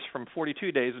 days from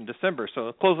 42 days in December,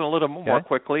 so closing a little more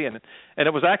quickly, and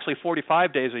it was actually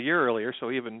 45 days a year earlier,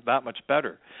 so even that much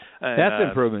better. And, that's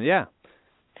improvement, yeah.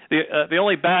 The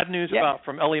only bad news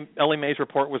from Ellie Mae's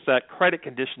report was that credit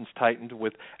conditions tightened,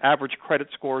 with average credit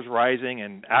scores rising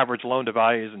and average loan to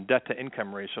values and debt to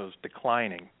income ratios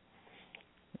declining.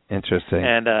 Interesting.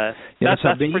 And that's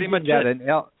pretty much it.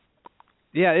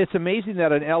 It's amazing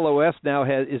that an LOS now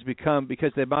is become,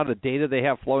 because the amount of data they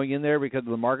have flowing in there because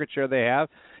of the market share they have,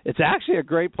 it's actually a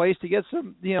great place to get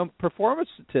some performance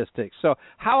statistics. So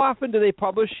how often do they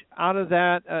publish out of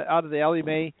the Ellie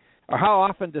Mae? Or how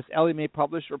often does Ellie Mae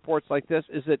publish reports like this?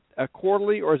 Is it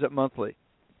quarterly or is it monthly?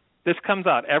 This comes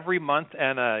out every month,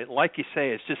 and like you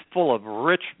say, it's just full of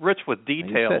rich with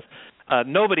details.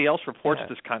 Nobody else reports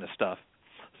this kind of stuff,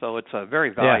 so it's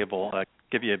very valuable.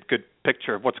 Give you a good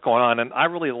picture of what's going on, and I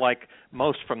really like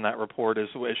most from that report is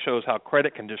it shows how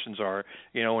credit conditions are.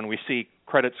 When we see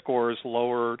credit scores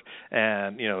lowered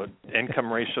and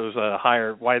income ratios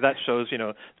higher, why that shows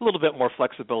a little bit more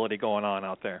flexibility going on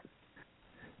out there.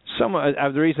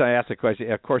 The reason I asked the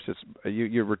question, of course, it's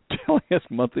you were telling us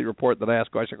monthly report that I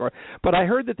asked question, but I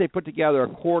heard that they put together a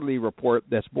quarterly report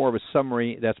that's more of a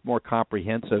summary, that's more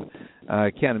comprehensive. I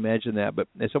can't imagine that, but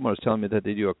someone was telling me that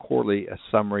they do a quarterly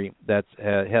summary that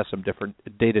has some different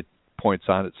data points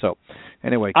on it. So,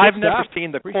 anyway, I've never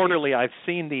seen the quarterly. I've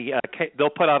seen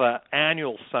they'll put out an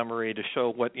annual summary to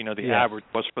show what the average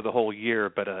was for the whole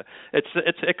year. But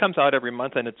it comes out every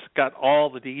month, and it's got all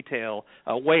the detail,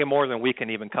 way more than we can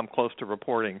even come close to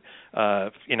reporting.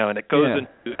 And it goes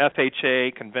into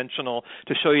FHA, conventional,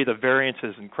 to show you the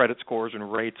variances in credit scores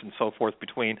and rates and so forth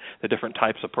between the different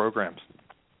types of programs.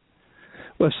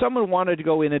 Well, if someone wanted to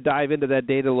go in and dive into that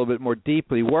data a little bit more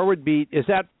deeply, where would be, is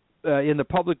that in the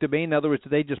public domain? In other words,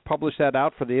 do they just publish that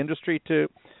out for the industry to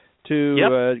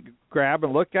grab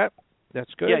and look at? That's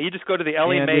good. Yeah, you just go to the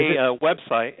Ellie Mae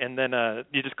website, and then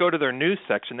you just go to their news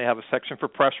section. They have a section for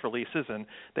press releases, and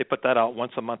they put that out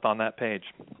once a month on that page.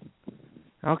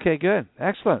 Okay, good.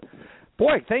 Excellent.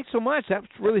 Boy, thanks so much. That's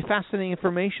really fascinating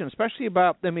information, especially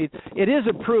about, I mean, it is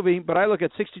improving, but I look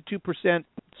at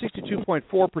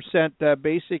 62.4%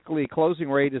 basically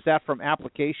closing rate. Is that from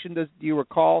application, do you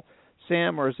recall,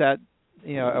 Sam, or is that,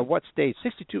 at what stage?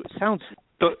 62, it sounds...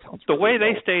 The way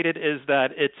they stated is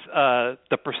that it's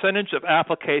the percentage of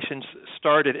applications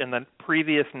started in the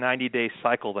previous 90-day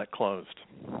cycle that closed.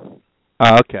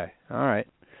 Okay. All right.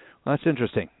 Well, that's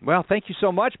interesting. Well, thank you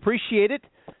so much. Appreciate it.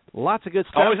 Lots of good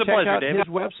stuff. Always a pleasure, out David. His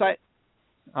website.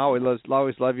 Always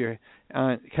love your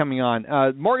coming on.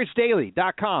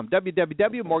 MortgageDaily.com,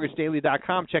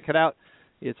 www.mortgagedaily.com. Check it out.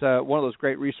 It's one of those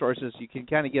great resources. You can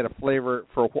kind of get a flavor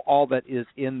for all that is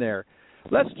in there.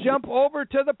 Let's jump over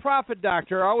to the Profit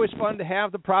Doctor. Always fun to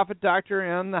have the Profit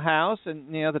Doctor in the house,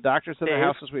 and the doctor's in the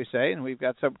house, as we say, and we've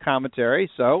got some commentary.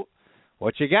 So,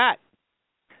 what you got?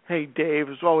 Hey, Dave.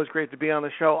 It's always great to be on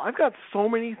the show. I've got so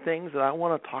many things that I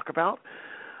want to talk about.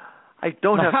 I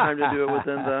don't have time to do it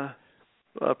within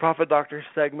the Profit Doctor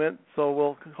segment, so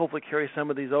we'll hopefully carry some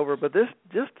of these over. But this,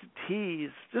 just to tease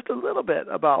just a little bit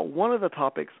about one of the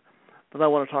topics that I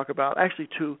want to talk about, actually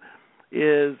two,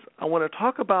 is I want to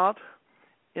talk about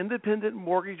independent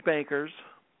mortgage bankers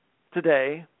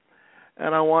today,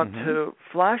 and I want to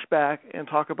flash back and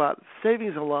talk about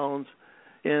savings and loans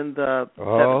in the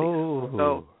 70s.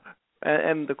 So,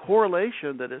 and the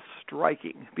correlation that is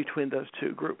striking between those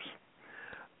two groups.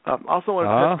 Also want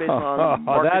to touch base on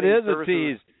marketing that is services. A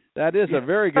tease. That is a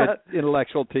very good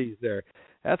intellectual tease there.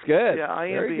 That's good. Yeah,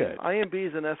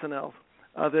 IMBs and SNLs.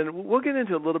 Then we'll get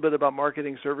into a little bit about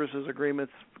marketing services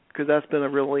agreements, because that's been a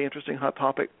really interesting hot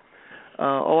topic,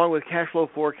 along with cash flow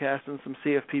forecast and some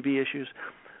CFPB issues.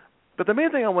 But the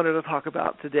main thing I wanted to talk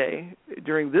about today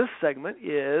during this segment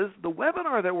is the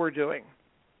webinar that we're doing.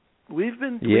 We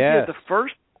did the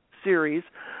first series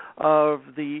of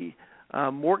the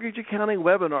mortgage accounting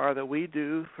webinar that we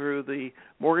do through the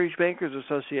Mortgage Bankers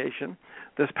Association.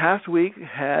 This past week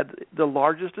had the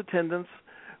largest attendance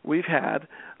we've had.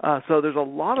 So there's a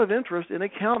lot of interest in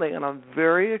accounting, and I'm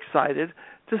very excited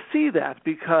to see that,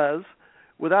 because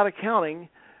without accounting,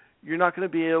 you're not going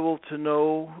to be able to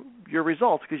know your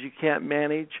results, because you can't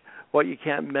manage what you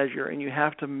can't measure, and you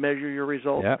have to measure your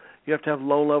results. Yep. You have to have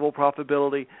low-level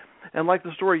profitability. And like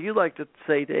the story you like to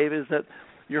say, Dave, is that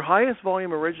your highest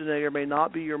volume originator may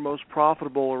not be your most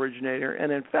profitable originator,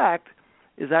 and in fact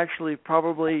is actually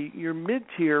probably your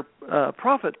mid-tier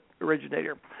profit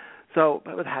originator. So,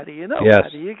 but how do you know? Yes. How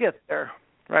do you get there,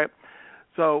 right?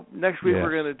 So next week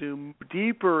we're going to do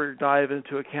deeper dive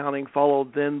into accounting,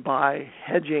 followed then by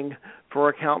hedging for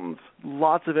accountants.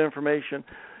 Lots of information,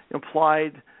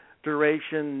 implied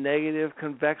duration, negative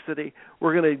convexity.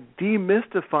 We're going to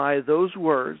demystify those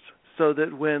words so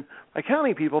that when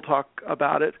accounting people talk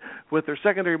about it with their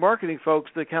secondary marketing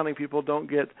folks, the accounting people don't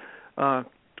get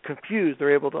confused.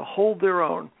 They're able to hold their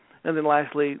own. And then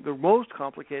lastly, the most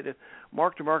complicated,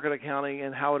 mark-to-market accounting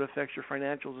and how it affects your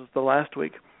financials is the last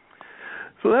week.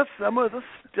 So that's some of the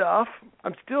stuff.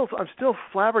 I'm still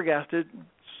flabbergasted,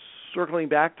 circling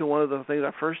back to one of the things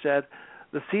I first said,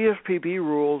 the CFPB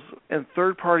rules and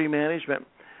third-party management.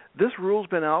 This rule's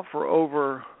been out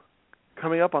for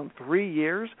coming up on 3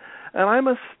 years, and I'm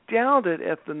astounded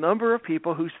at the number of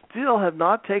people who still have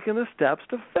not taken the steps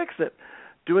to fix it.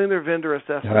 Doing their vendor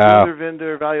assessment, doing their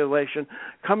vendor evaluation,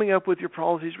 coming up with your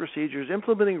policies, procedures,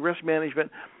 implementing risk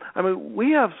management. I mean,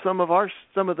 we have some of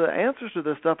the answers to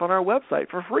this stuff on our website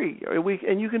for free.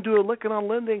 And you can do a Lykken on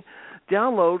Lending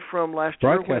download from last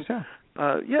year.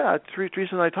 Teresa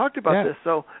and I talked about this.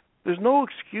 So there's no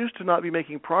excuse to not be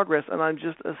making progress, and I'm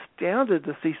just astounded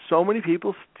to see so many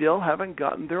people still haven't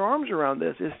gotten their arms around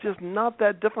this. It's just not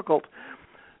that difficult.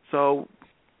 So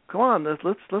come on, let's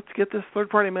get this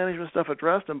third-party management stuff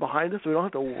addressed and behind us so we don't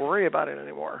have to worry about it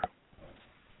anymore.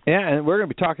 Yeah, and we're going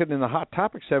to be talking in the Hot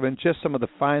Topics segment just some of the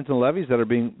fines and levies that are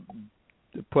being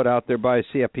put out there by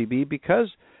CFPB because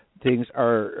things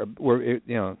they're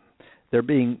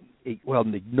being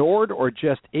ignored or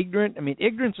just ignorant. I mean,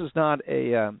 ignorance is not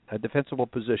a defensible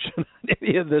position on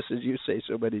any of this, as you say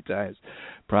so many times,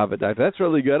 Profit Doctor. That's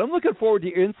really good. I'm looking forward to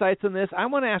your insights on this. I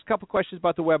want to ask a couple questions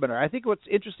about the webinar. I think what's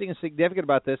interesting and significant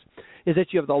about this is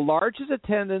that you have the largest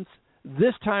attendance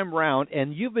this time round,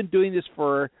 and you've been doing this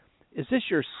for, is this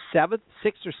your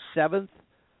sixth or seventh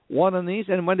one of these.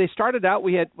 And when they started out,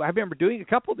 I remember doing a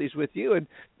couple of these with you, and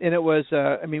it was,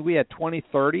 we had 20,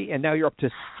 30, and now you're up to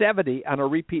 70 on a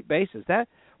repeat basis.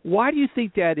 Why do you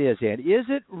think that is, Andy? Is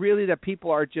it really that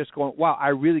people are just going, wow, I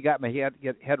really got my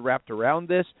head wrapped around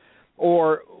this?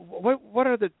 Or what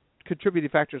are the contributing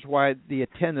factors why the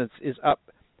attendance is up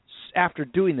after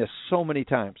doing this so many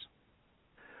times?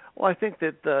 Well, I think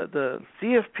that the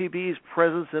CFPB's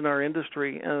presence in our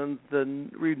industry and the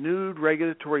renewed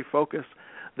regulatory focus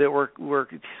that we're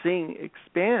seeing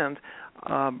expand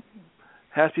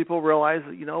has people realize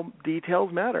that,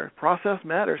 details matter, process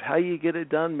matters, how you get it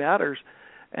done matters,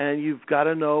 and you've got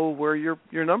to know where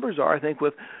your numbers are. I think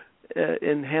with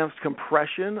enhanced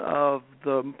compression of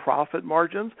the profit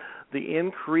margins, the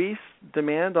increased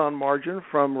demand on margin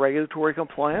from regulatory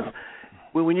compliance,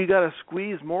 when you got to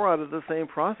squeeze more out of the same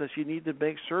process, you need to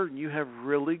make certain you have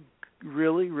really,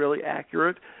 really, really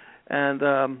accurate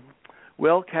and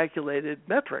well-calculated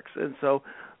metrics. And so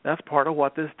that's part of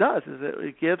what this does, is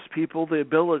it gives people the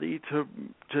ability to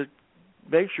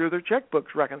make sure their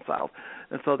checkbook's reconciled.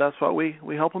 And so that's what we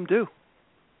help them do.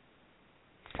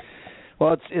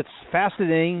 Well, it's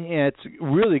fascinating. It's a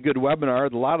really good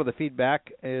webinar. A lot of the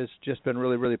feedback has just been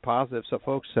really, really positive. So,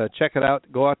 folks, check it out.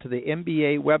 Go out to the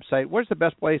MBA website. Where's the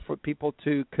best place for people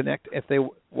to connect if they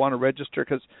want to register?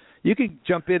 Because you can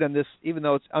jump in on this, even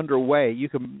though it's underway. You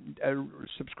can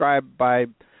subscribe by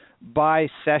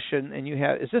session, and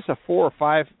is this a 4 or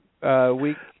 5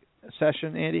 week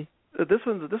session, Andy? This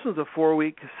one's a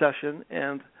 4-week session,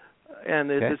 and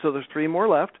okay. So there's 3 more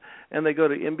left, and they go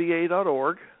to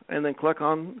mba.org. And then click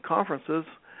on conferences,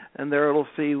 and there it'll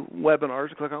see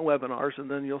webinars. Click on webinars, and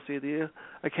then you'll see the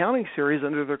accounting series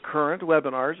under the current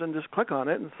webinars, and just click on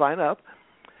it and sign up.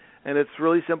 And it's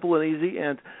really simple and easy.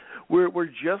 And we're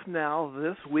just now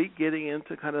this week getting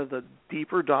into kind of the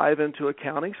deeper dive into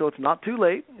accounting, so it's not too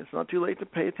late. It's not too late to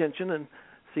pay attention and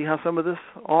see how some of this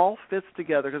all fits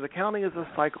together, because accounting is a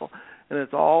cycle, and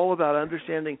it's all about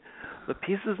understanding the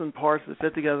pieces and parts that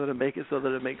fit together to make it so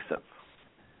that it makes sense.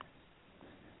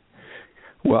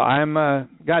 Well, I'm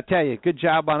got to tell you, good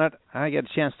job on it. I get a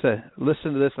chance to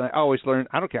listen to this, and I always learn.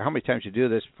 I don't care how many times you do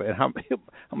this, and how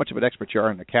much of an expert you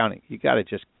are in accounting. You got to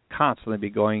just constantly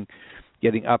be getting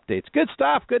updates. Good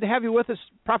stuff. Good to have you with us,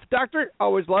 Profit Doctor.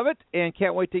 Always love it, and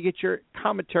can't wait to get your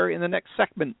commentary in the next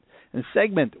segment.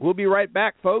 We'll be right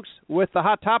back, folks, with the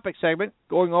Hot Topic segment,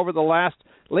 going over the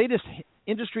latest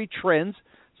industry trends,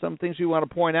 some things we want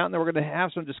to point out, and then we're going to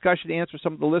have some discussion to answer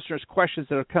some of the listeners' questions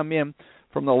that have come in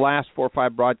from the last 4 or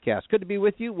 5 broadcasts. Good to be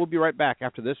with you. We'll be right back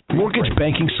after this. Mortgage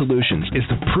Banking Solutions is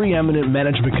the preeminent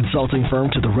management consulting firm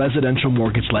to the residential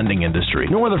mortgage lending industry.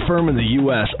 No other firm in the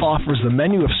U.S. offers the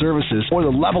menu of services or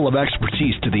the level of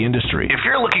expertise to the industry. If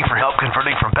you're looking for help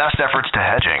converting from past efforts to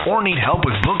hedging, or need help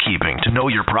with bookkeeping to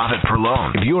know your profit per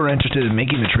loan, if you are interested in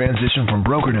making the transition from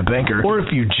broker to banker, or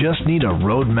if you just need a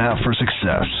roadmap for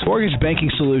success, Mortgage Banking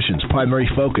Solutions'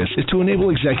 primary focus is to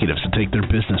enable executives to take their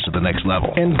business to the next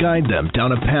level and guide them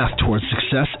down a path towards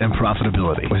success and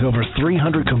profitability. With over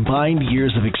 300 combined years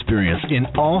of experience in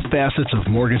all facets of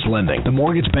mortgage lending, the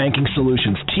Mortgage Banking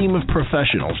Solutions team of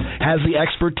professionals has the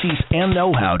expertise and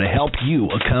know-how to help you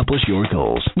accomplish your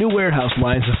goals. New warehouse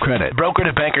lines of credit, broker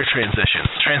to banker transitions,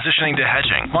 transitioning to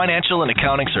hedging, financial and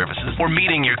accounting services, or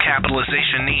meeting your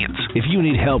capitalization needs. If you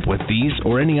need help with these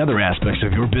or any other aspects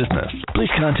of your business, please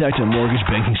contact our Mortgage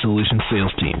Banking Solutions sales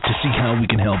team to see how we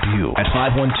can help you at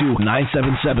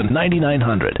 512-977-9900.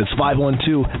 That's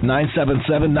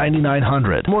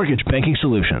 512-977-9900. Mortgage Banking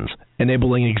Solutions,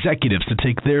 enabling executives to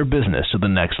take their business to the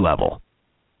next level.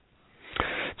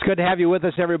 It's good to have you with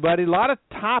us, everybody. A lot of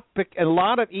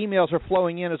emails are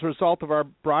flowing in as a result of our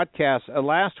broadcast.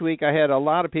 Last week, I had a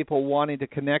lot of people wanting to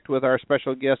connect with our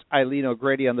special guest, Eileen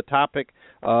O'Grady, on the topic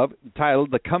titled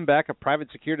 "The Comeback of Private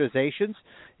Securitizations,"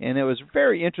 and it was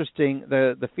very interesting,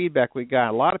 the feedback we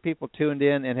got. A lot of people tuned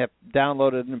in and have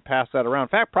downloaded and passed that around. In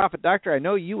fact, Profit Doctor, I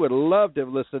know you would love to have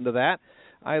listened to that.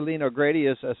 Eileen O'Grady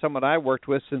is someone I worked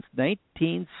with since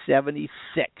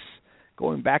 1976.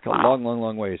 Going back a long, long,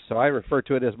 long ways. So I refer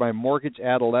to it as my mortgage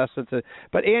adolescence.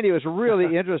 But, Andy, it was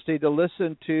really interesting to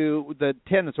listen to the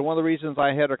tenants. And one of the reasons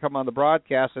I had her come on the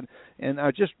broadcast, and I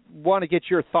just want to get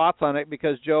your thoughts on it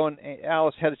because Joe and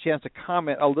Alice had a chance to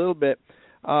comment a little bit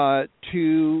to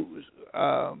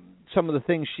some of the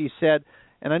things she said.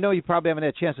 And I know you probably haven't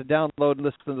had a chance to download and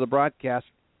listen to the broadcast.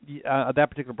 that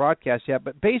particular broadcast yet,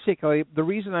 but basically the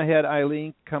reason I had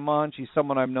Eileen come on, she's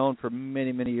someone I've known for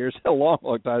many, many years, a long,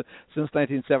 long time, since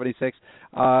 1976.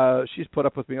 She's put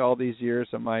up with me all these years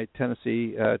and my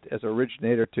tendency as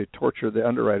originator to torture the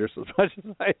underwriters as much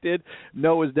as I did.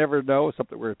 No is never no,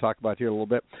 something we're going to talk about here a little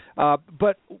bit.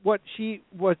 But the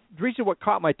reason what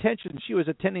caught my attention, she was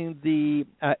attending the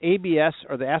ABS,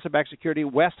 or the Asset-Backed Security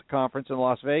West Conference in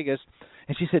Las Vegas,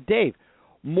 and she said, Dave,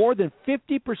 more than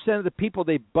 50% of the people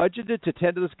they budgeted to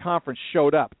attend to this conference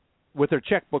showed up with their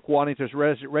checkbook wanting to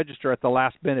register at the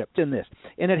last minute in this.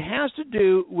 And it has to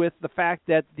do with the fact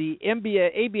that the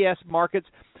ABS markets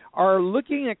are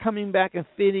looking at coming back and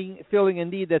filling a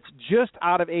need that's just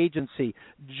out of agency,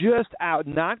 just out,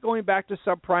 not going back to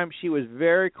subprime. She was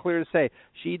very clear to say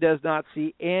she does not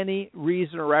see any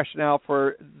reason or rationale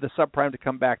for the subprime to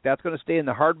come back. That's going to stay in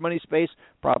the hard money space,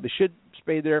 probably should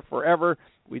stay there forever.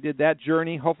 We did that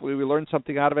journey. Hopefully we learned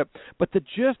something out of it. But the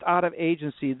just out of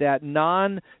agency, that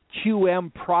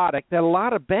non-QM product that a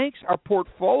lot of banks are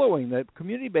portfolioing, that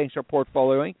community banks are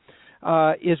portfolioing,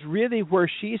 is really where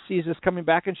she sees this coming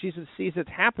back, and she sees it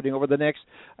happening over the next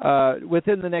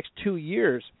within the next 2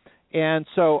 years. And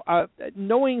so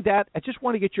knowing that, I just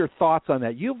want to get your thoughts on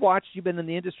that. You've been in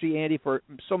the industry, Andy, for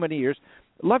so many years.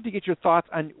 I'd love to get your thoughts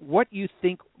on what you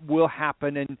think will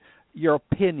happen and your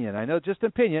opinion. I know it's just an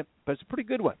opinion, but it's a pretty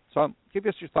good one. So give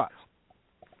us your thoughts.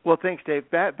 Well, thanks, Dave.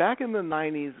 Back in the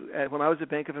 90s, when I was at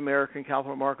Bank of America in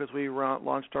California Markets, we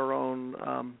launched our own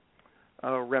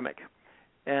REMIC.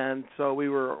 And so we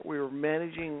were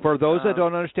managing. For those that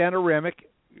don't understand a REMIC,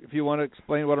 if you want to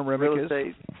explain what a REMIC is. Real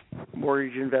estate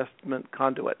mortgage investment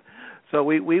conduit. So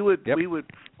we would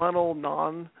funnel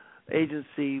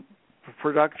non-agency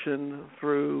production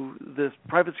through this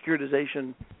private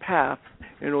securitization path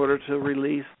in order to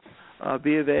release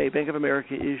B of A, Bank of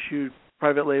America issued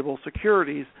private label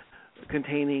securities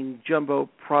containing jumbo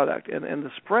product. And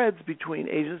the spreads between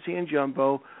agency and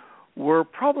jumbo were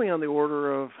probably on the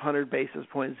order of 100 basis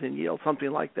points in yield,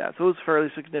 something like that. So it was a fairly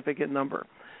significant number.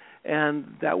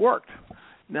 And that worked.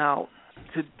 Now,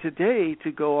 today,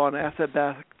 to go on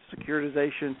asset-backed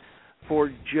securitization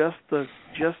for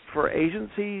for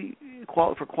agency,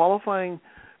 for qualifying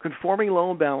conforming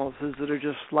loan balances that are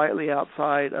just slightly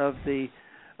outside of the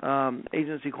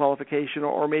agency qualification,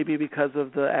 or maybe because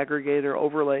of the aggregator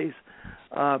overlays.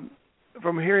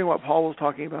 From hearing what Paul was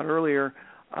talking about earlier,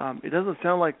 it doesn't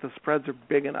sound like the spreads are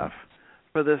big enough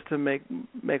for this to make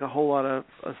a whole lot of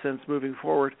sense moving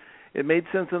forward. It made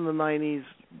sense in the 90s.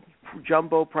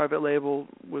 Jumbo private label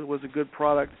was a good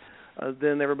product.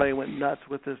 Then everybody went nuts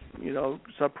with this,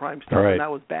 subprime stuff, and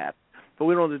that was bad. But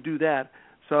we don't want to do that.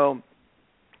 So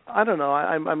I don't know.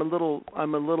 I'm a little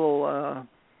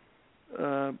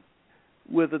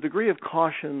with a degree of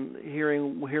caution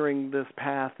hearing this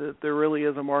path that there really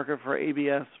is a market for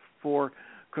ABS for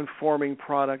conforming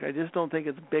product. I just don't think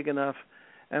it's big enough,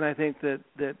 and I think that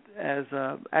as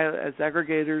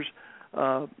aggregators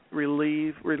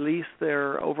release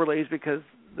their overlays, because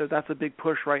that's a big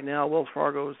push right now. Wells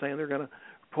Fargo is saying they're going to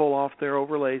pull off their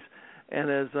overlays, and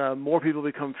as more people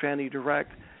become Fannie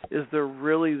Direct, is there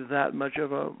really that much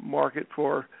of a market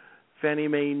for Fannie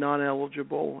Mae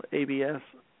non-eligible ABS?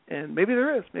 And maybe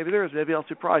there is. Maybe I'll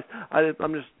surprise. It's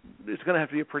going to have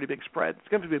to be a pretty big spread. It's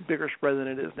going to be a bigger spread than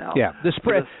it is now. Yeah, the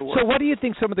spread. So what do you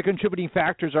think some of the contributing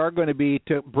factors are going to be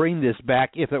to bring this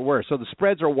back, if it were? So the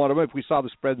spreads are one of them. If we saw the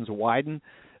spreads widen,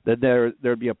 then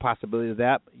there'd be a possibility of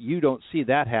that. You don't see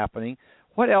that happening.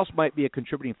 What else might be a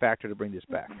contributing factor to bring this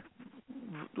back?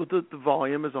 The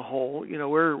volume as a whole.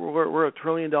 We're a $1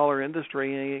 trillion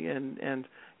industry, and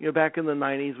back in the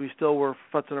 90s, we still were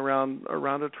futzing around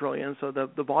 $1 trillion, so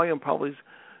the volume probably is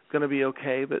going to be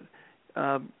okay. But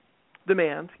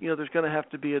demand, there's going to have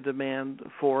to be a demand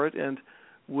for it, and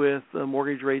with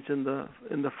mortgage rates in the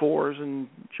 4s and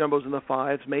jumbos in the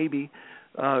 5s, maybe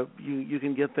you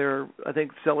can get there. I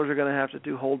think sellers are going to have to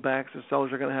do holdbacks, or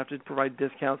sellers are going to have to provide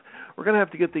discounts. We're going to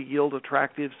have to get the yield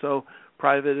attractive, so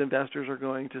private investors are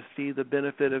going to see the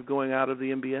benefit of going out of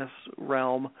the MBS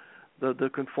realm,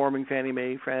 the conforming Fannie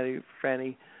Mae,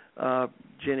 Fannie,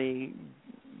 Ginnie,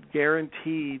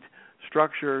 guaranteed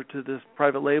structure to this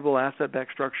private label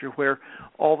asset-backed structure where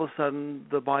all of a sudden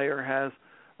the buyer has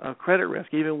credit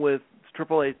risk. Even with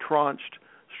AAA tranched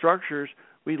structures,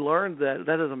 we learned that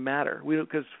doesn't matter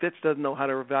because Fitch doesn't know how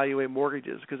to evaluate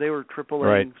mortgages because they were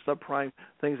AAA subprime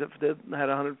things that had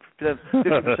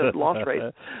 150% loss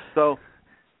rate. So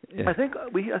I think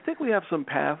we have some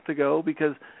path to go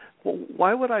because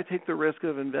why would I take the risk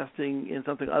of investing in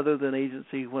something other than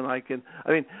agency when I can?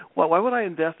 I mean, why would I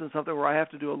invest in something where I have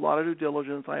to do a lot of due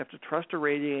diligence, I have to trust a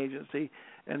rating agency,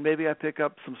 and maybe I pick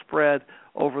up some spread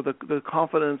over the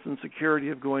confidence and security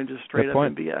of going to straight up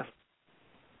MBS?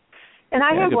 And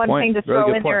I have one thing to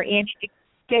throw in there, Andy, to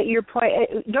get your point.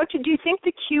 Do you think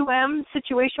the QM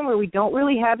situation where we don't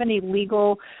really have any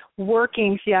legal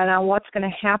workings yet on what's going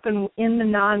to happen in the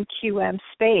non-QM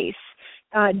space,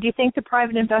 do you think the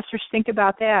private investors think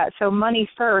about that? So money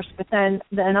first, but then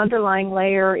an underlying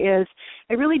layer is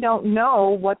I really don't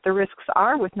know what the risks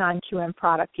are with non-QM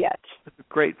product yet. That's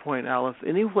a great point, Alice.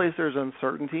 Any place there's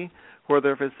uncertainty,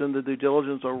 whether if it's in the due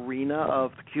diligence arena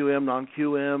of QM,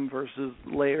 non-QM versus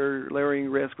layering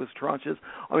risk with tranches,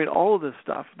 I mean, all of this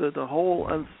stuff, the whole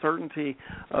uncertainty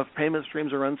of payment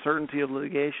streams or uncertainty of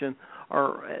litigation,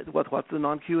 are what's the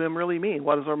non-QM really mean?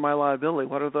 What is my liability?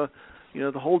 What are the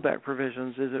holdback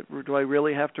provisions? Do I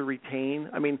really have to retain?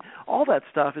 I mean, all that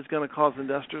stuff is going to cause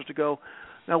investors to go,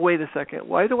 now wait a second,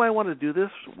 why do I want to do this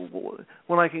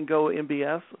when I can go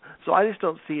MBS? So I just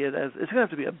don't see it as, it's going to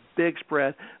have to be a big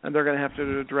spread, and they're going to have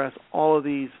to address all of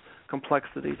these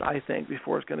complexities, I think,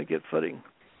 before it's going to get footing.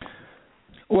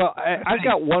 Well, I've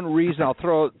got one reason. I'll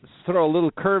throw a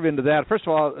little curve into that. First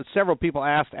of all, several people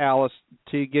asked Alice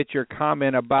to get your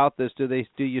comment about this.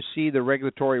 Do you see the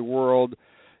regulatory world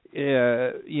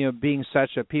being such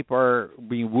that people are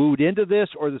being wooed into this,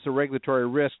 or is the regulatory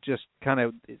risk just kind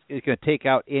of it's going to take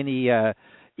out any,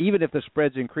 even if the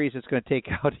spreads increase, it's going to take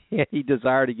out any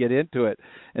desire to get into it.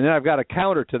 And then I've got a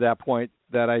counter to that point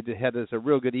that I had as a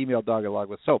real good email dialogue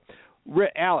with. So,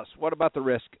 Alice, what about the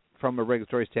risk from a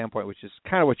regulatory standpoint, which is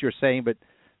kind of what you're saying, but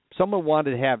someone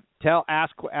wanted to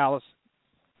ask Alice,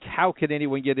 how can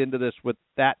anyone get into this with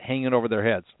that hanging over their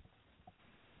heads?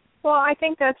 Well, I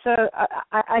think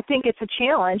I think it's a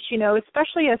challenge,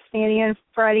 especially as Fannie and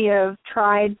Freddie have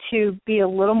tried to be a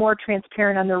little more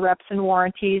transparent on their reps and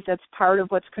warranties. That's part of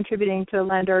what's contributing to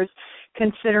lenders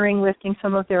considering lifting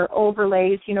some of their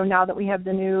overlays, now that we have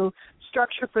the new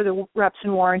structure for the reps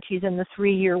and warranties in the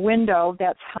 3-year window,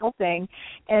 that's helping.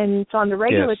 And so on the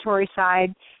regulatory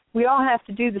side, we all have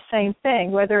to do the same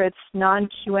thing, whether it's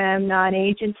non-QM,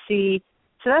 non-agency.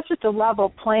 So that's just a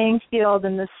level playing field,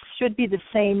 and this should be the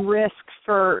same risk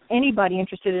for anybody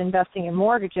interested in investing in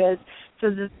mortgages. So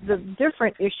the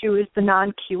different issue is the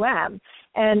non-QM.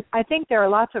 And I think there are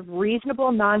lots of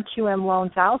reasonable non-QM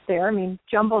loans out there. I mean,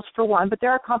 jumbos for one, but there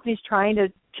are companies trying to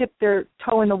tip their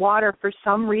toe in the water for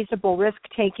some reasonable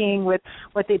risk-taking with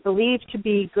what they believe to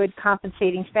be good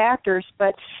compensating factors,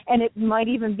 and it might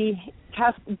even be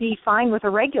fine with a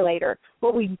regulator.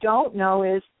 What we don't know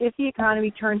is if the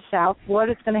economy turns south, what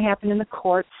is going to happen in the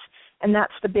courts, and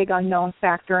that's the big unknown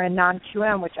factor in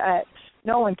non-QM, which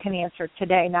no one can answer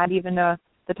today, not even the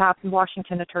top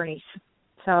Washington attorneys.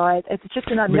 So it's just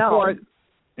an unknown.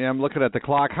 I'm looking at the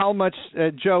clock. How much,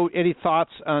 Joe, any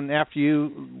thoughts on, after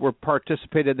you were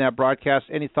participated in that broadcast,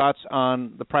 any thoughts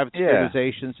on the private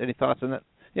securitizations? Any thoughts on that?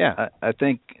 Yeah. I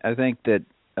think that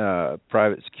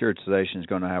private securitization is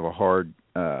going to have a hard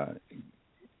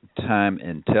time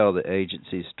until the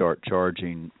agencies start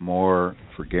charging more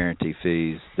for guarantee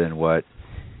fees than what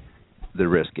the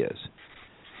risk is.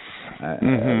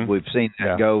 We've seen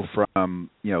that go from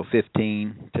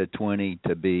 15 to 20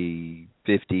 to be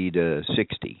 50 to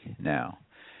 60 now,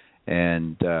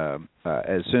 and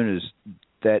as soon as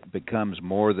that becomes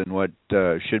more than what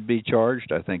should be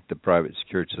charged, I think the private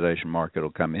securitization market will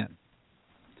come in.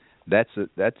 That's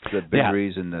the big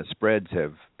reason the spreads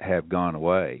have gone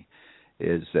away,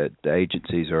 is that the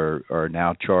agencies are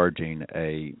now charging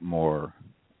a more,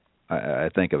 I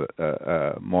think,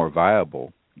 a more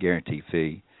viable guarantee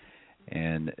fee.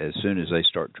 And as soon as they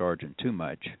start charging too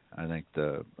much, I think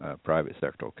the private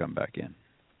sector will come back in.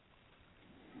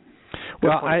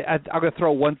 Well, I'm going to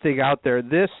throw one thing out there.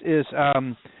 This is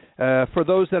for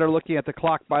those that are looking at the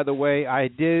clock. By the way, I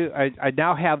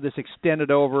now have this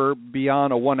extended over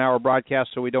beyond a 1-hour broadcast,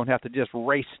 so we don't have to just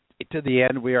race to the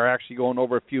end. We are actually going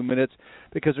over a few minutes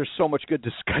because there's so much good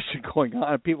discussion going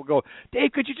on. People go,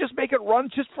 Dave, could you just make it run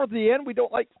just for the end? We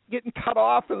don't like getting cut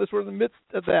off unless we're in the midst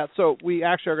of that. So we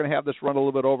actually are going to have this run a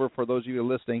little bit over for those of you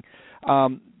listening.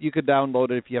 You could download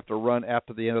it if you have to run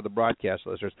after the end of the broadcast,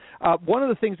 listeners. One of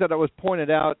the things that was pointed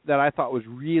out that I thought was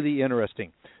really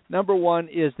interesting, number one,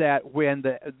 is that when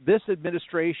this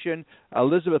administration,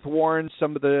 Elizabeth Warren,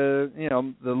 some of the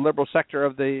liberal sector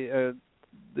of the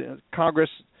Congress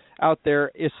out there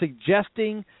is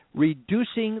suggesting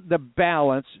reducing the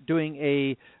balance, doing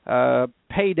a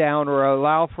pay down or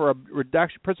allow for a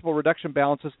principal reduction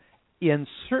balances in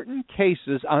certain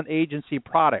cases on agency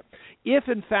product. If,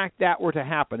 in fact, that were to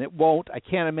happen, it won't. I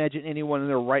can't imagine anyone in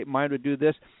their right mind would do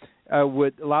this,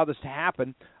 would allow this to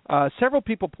happen. Several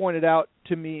people pointed out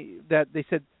to me that they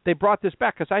said they brought this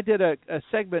back because I did a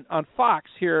segment on Fox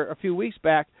here a few weeks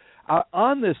back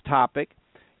on this topic,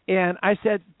 and I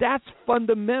said that's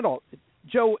fundamental.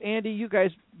 Joe, Andy, you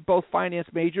guys both finance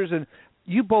majors, and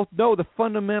you both know the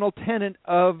fundamental tenet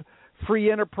of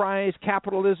free enterprise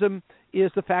capitalism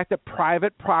is the fact that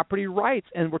private property rights,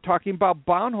 and we're talking about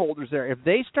bondholders there. If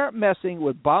they start messing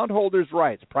with bondholders'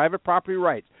 rights, private property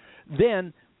rights,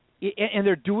 then, and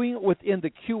they're doing it within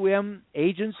the QM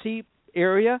agency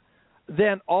area,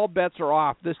 then all bets are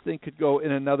off. This thing could go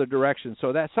in another direction.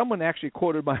 So that someone actually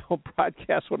quoted my own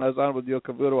broadcast when I was on with Neil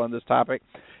Cavuto on this topic,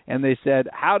 and they said,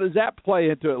 how does that play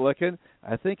into it, Lykken?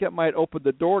 I think it might open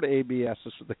the door to ABS,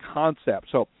 this is the concept.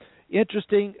 So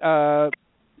interesting.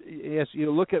 Yes,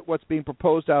 you look at what's being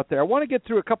proposed out there. I want to get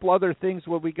through a couple other things.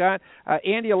 What we got,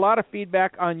 Andy, a lot of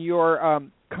feedback on your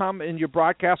comment in your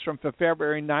broadcast from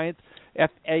February 9th,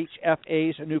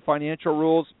 FHFA's new financial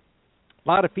rules. A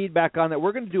lot of feedback on that.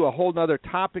 We're going to do a whole other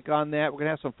topic on that. We're going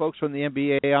to have some folks from the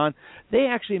NBA on. They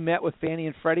actually met with Fannie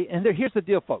and Freddie, and here's the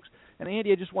deal, folks. And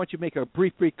Andy, I just want you to make a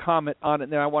brief comment on it,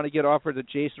 and then I want to get offered to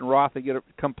Jason Roth and get a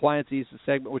compliance ease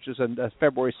segment, which is on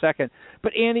February 2nd.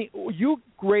 But Andy, you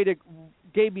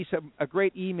gave me a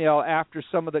great email after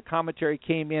some of the commentary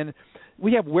came in.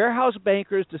 We have warehouse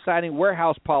bankers deciding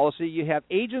warehouse policy. You have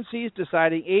agencies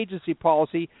deciding agency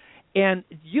policy. And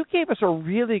you gave us a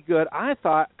really good, I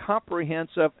thought,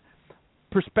 comprehensive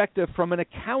perspective from an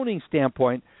accounting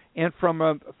standpoint and from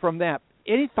that.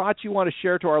 Any thoughts you want to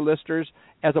share to our listeners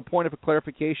as a point of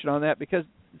clarification on that? Because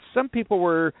some people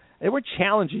were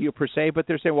challenging you per se, but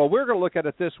they're saying, well, we're going to look at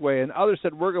it this way, and others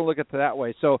said we're going to look at it that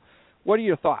way. So what are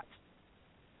your thoughts?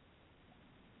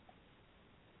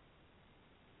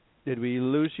 Did we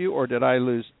lose you, or did I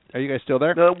lose? Are you guys still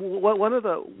there? No, one of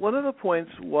the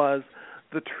points was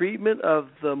the treatment of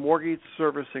the mortgage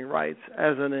servicing rights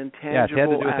as an intangible asset. Yeah, it had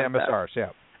to do with MSRs, yeah.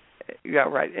 Yeah,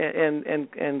 right.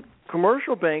 And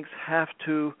commercial banks have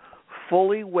to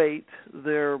fully weight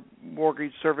their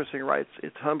mortgage servicing rights.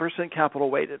 It's 100%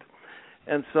 capital weighted.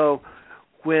 And so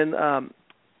when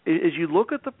as you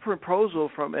look at the proposal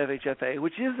from FHFA,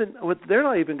 which they're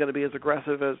not even going to be as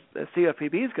aggressive as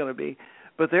CFPB is going to be,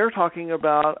 but they're talking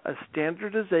about a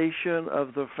standardization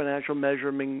of the financial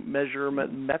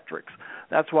measurement metrics.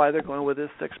 That's why they're going with this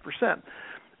 6%.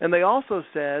 And they also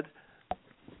said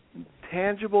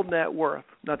tangible net worth.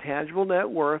 Now, tangible net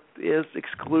worth is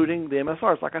excluding the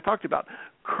MSRs, like I talked about.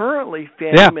 Currently,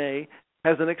 Fannie Mae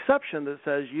has an exception that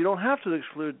says you don't have to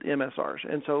exclude the MSRs,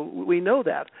 and so we know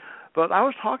that. But I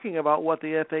was talking about what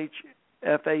the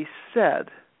FHFA said.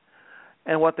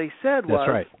 And what they said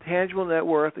was tangible net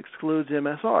worth excludes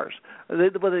MSRs. They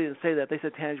didn't say that. They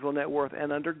said tangible net worth,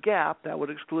 and under GAAP, that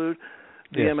would exclude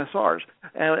the MSRs.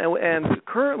 And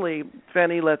currently,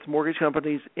 Fannie lets mortgage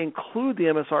companies include the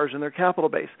MSRs in their capital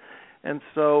base. And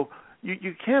so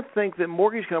you can't think that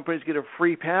mortgage companies get a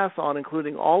free pass on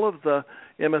including all of the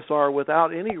MSR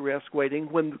without any risk weighting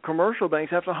when commercial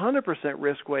banks have to 100%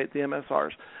 risk weight the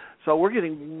MSRs. So we're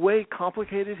getting way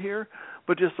complicated here.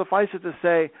 But just suffice it to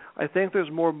say, I think there's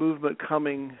more movement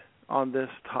coming on this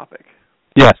topic.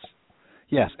 Yes,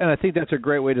 and I think that's a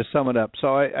great way to sum it up.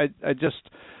 So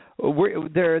the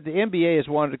NBA has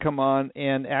wanted to come on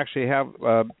and actually have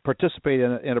participate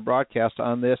in a broadcast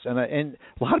on this, and a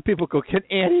lot of people go, "Can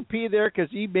Andy be there?" Because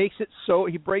he breaks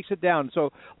it down.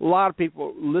 So a lot of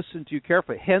people listen to you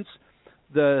carefully. Hence,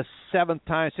 the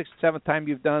sixth, seventh time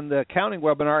you've done the accounting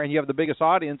webinar, and you have the biggest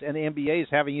audience, and the NBA is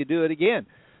having you do it again.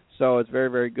 So it's very,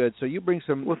 very good. So you bring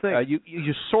some,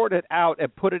 you sort it out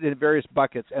and put it in various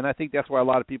buckets, and I think that's why a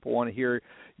lot of people want to hear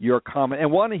your comment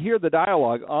and want to hear the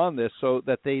dialogue on this so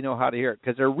that they know how to hear it,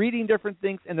 because they're reading different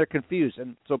things and they're confused,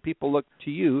 and so people look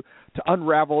to you to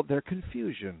unravel their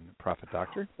confusion, Prophet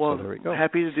Doctor. Well, so there we go.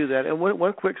 Happy to do that. And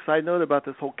one quick side note about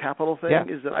this whole capital thing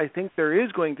is that I think there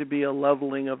is going to be a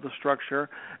leveling of the structure,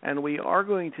 and we are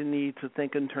going to need to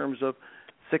think in terms of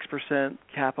 6%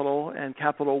 capital and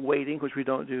capital weighting, which we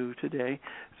don't do today.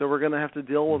 So we're going to have to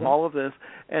deal with all of this.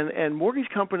 And mortgage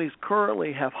companies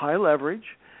currently have high leverage,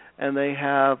 and they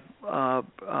have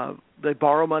they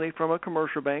borrow money from a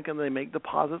commercial bank, and they make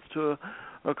deposits to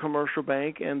a commercial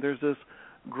bank. And there's this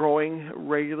growing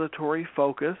regulatory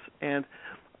focus. And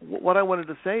what I wanted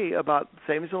to say about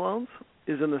savings and loans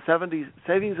is in the 70s,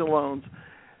 savings and loans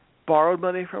borrowed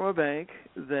money from a bank.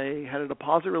 They had a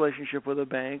deposit relationship with a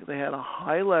bank. They had a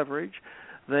high leverage.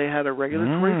 They had a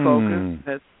regulatory focus,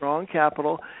 had strong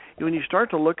capital. When you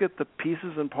start to look at the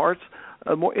pieces and parts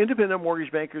A more independent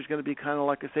mortgage banker is going to be kind of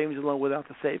like a savings and loan without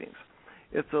the savings.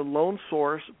 It's a loan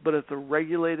source, but it's a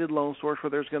regulated loan source where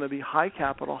there's going to be high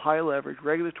capital, high leverage,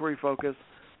 regulatory focus,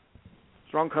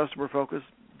 strong customer focus,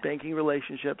 banking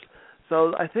relationships.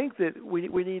 So I think that we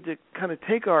need to kind of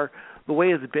take the way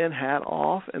it's been hat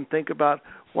off and think about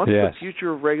what's the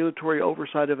future of regulatory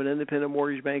oversight of an independent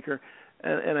mortgage banker.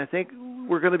 And I think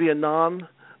we're going to be a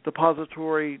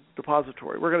non-depository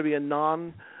depository. We're going to be a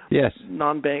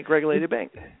non-bank regulated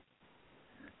bank.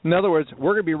 In other words,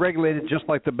 we're going to be regulated just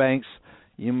like the banks.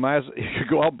 You could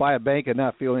go out and buy a bank and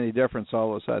not feel any difference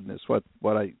all of a sudden. Is what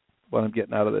I'm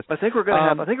getting out of this. I think we're going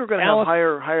to have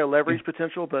higher leverage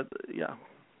potential, but yeah.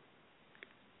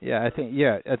 Yeah, I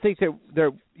think that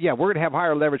we're going to have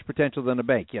higher leverage potential than a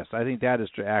bank. Yes, I think that is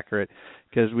accurate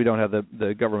because we don't have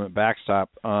the government backstop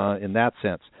in that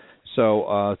sense.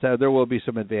 So there will be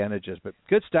some advantages, but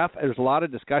good stuff. There's a lot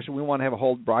of discussion. We want to have a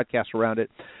whole broadcast around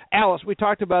it. Alice, we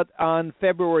talked about on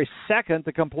February 2nd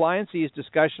the compliances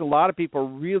discussion. A lot of people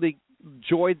really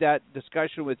enjoyed that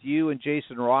discussion with you and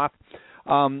Jason Roth.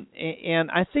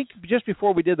 And I think just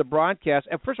before we did the broadcast,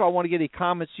 and first of all, I want to get any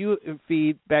comments,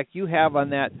 feedback you have on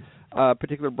that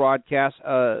particular broadcast.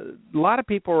 A lot of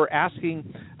people are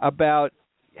asking about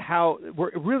how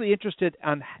we're really interested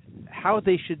on how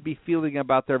they should be feeling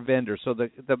about their vendor. So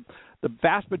the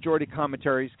vast majority of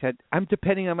commentaries said, I'm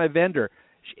depending on my vendor.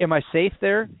 Am I safe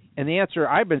there? And the answer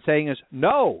I've been saying is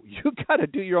no. You got to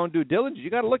do your own due diligence. You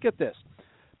got to look at this.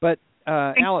 But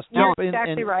Alice, jump in.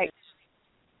 Exactly right.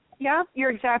 Yeah, you're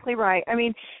exactly right. I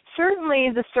mean, certainly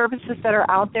the services that are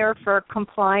out there for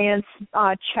compliance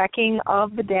checking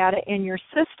of the data in your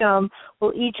system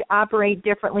will each operate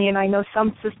differently, and I know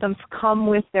some systems come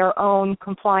with their own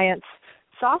compliance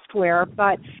software,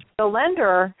 but the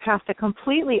lender has to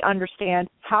completely understand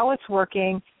how it's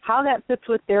working, how that fits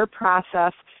with their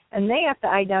process, and they have to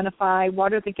identify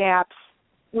what are the gaps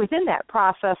within that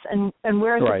process and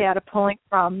where is the data pulling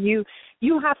from.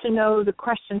 You have to know the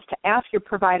questions to ask your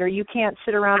provider. You can't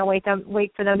sit around and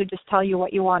wait for them to just tell you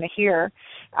what you want to hear.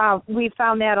 We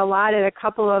found that a lot at as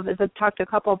I've talked to a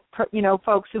couple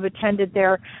folks who've attended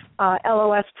their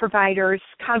LOS providers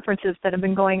conferences that have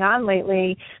been going on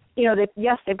lately.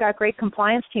 They've got great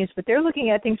compliance teams, but they're looking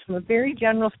at things from a very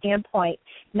general standpoint,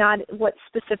 not what's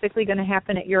specifically going to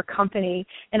happen at your company.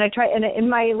 And in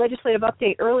my legislative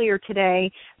update earlier today,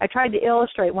 I tried to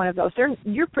illustrate one of those.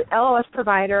 Your LOS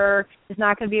provider is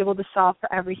not going to be able to solve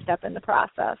for every step in the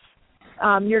process.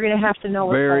 You're going to have to know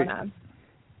what's going on.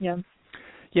 Yeah.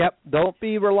 Yep. Don't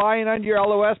be relying on your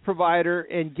LOS provider,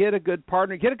 and get a good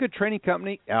partner. Get a good training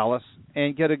company, Alice,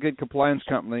 and get a good compliance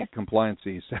company,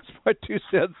 Compliances. That's my 2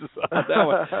 cents on that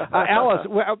one. Alice,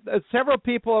 several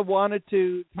people have wanted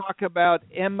to talk about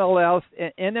NMLS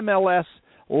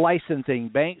licensing.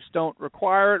 Banks don't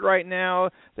require it right now.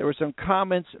 There were some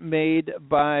comments made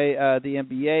by the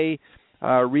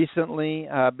NBA recently,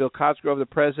 Bill Cosgrove, the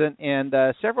president, and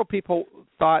several people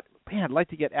thought, man, I'd like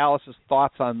to get Alice's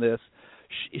thoughts on this.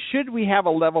 Should we have a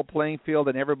level playing field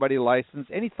and everybody licensed?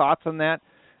 Any thoughts on that?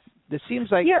 It seems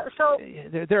like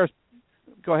there's.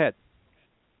 Go ahead.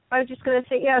 I was just going to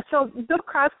say, so Bill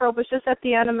Cosgrove was just at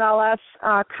the NMLS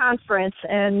conference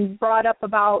and brought up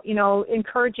about,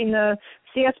 encouraging the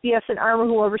CSBS and ARMA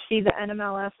who oversee the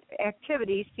NMLS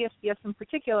activities, CSBS in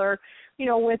particular,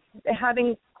 with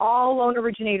having all loan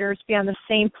originators be on the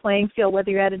same playing field, whether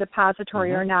you're at a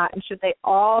depository or not, and should they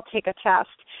all take a test.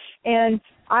 And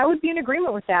I would be in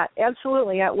agreement with that,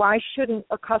 absolutely. Why shouldn't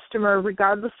a customer,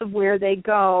 regardless of where they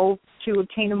go to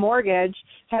obtain a mortgage,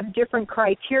 have different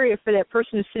criteria for that person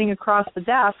who's sitting across the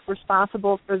desk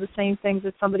responsible for the same things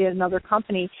as somebody at another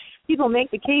company? People make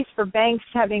the case for banks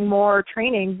having more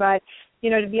training, but,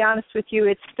 to be honest with you,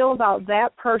 it's still about that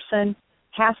person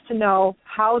has to know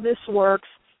how this works,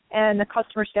 and the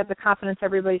customer should have the confidence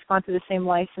everybody's gone through the same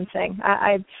licensing,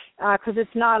 because it's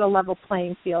not a level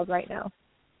playing field right now.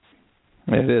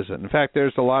 It isn't. In fact,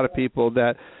 there's a lot of people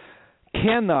that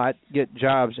cannot get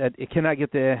jobs, cannot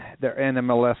get their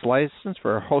NMLS license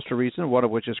for a host of reasons, one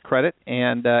of which is credit,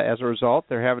 and as a result,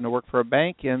 they're having to work for a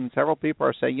bank, and several people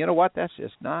are saying, you know what, that's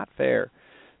just not fair.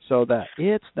 So that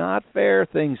it's not fair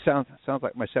thing sounds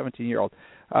like my 17-year-old.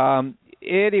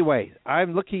 Anyway,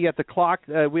 I'm looking at the clock.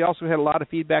 We also had a lot of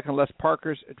feedback on Les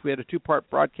Parker's. We had a 2-part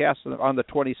broadcast on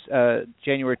the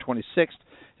January 26th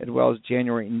as well as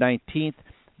January 19th.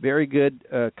 Very good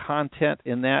content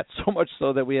in that, so much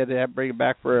so that we had to bring it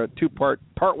back for a two-part,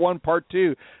 part one, part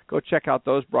two. Go check out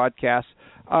those broadcasts.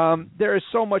 There is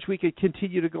so much we could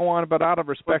continue to go on, but out of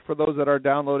respect for those that are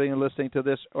downloading and listening to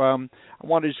this, I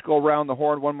want to just go around the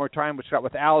horn one more time. We'll start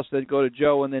with Alice, then go to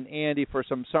Joe, and then Andy for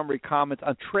some summary comments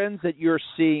on trends that you're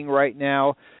seeing right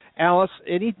now. Alice,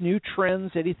 any new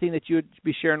trends, anything that you would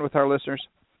be sharing with our listeners?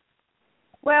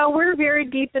 Well, we're very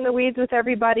deep in the weeds with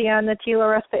everybody on the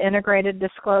TILA-RESPA integrated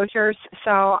disclosures,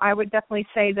 so I would definitely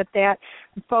say that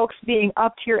folks being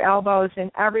up to your elbows in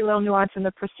every little nuance in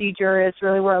the procedure is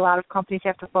really where a lot of companies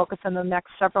have to focus on the next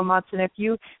several months. And if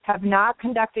you have not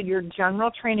conducted your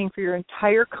general training for your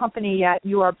entire company yet,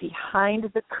 you are behind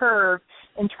the curve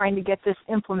in trying to get this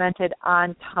implemented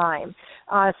on time.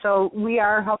 So we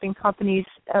are helping companies,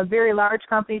 very large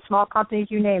companies, small companies,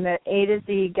 you name it, A to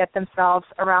Z, get themselves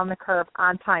around the curve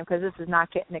on time, because this is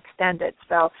not getting extended.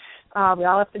 So we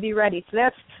all have to be ready. So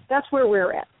that's where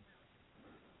we're at.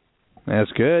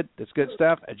 That's good. That's good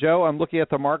stuff. Joe, I'm looking at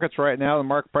the markets right now. The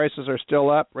market prices are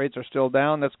still up. Rates are still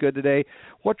down. That's good today.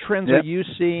 What trends are you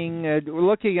seeing? We're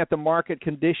looking at the market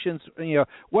conditions,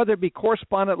 whether it be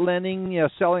correspondent lending,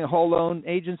 selling a whole loan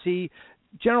agency,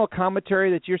 general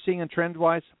commentary that you're seeing in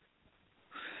trend-wise?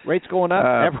 Rates going up?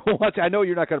 Everyone, I know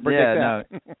you're not going to predict that.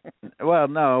 No. Well,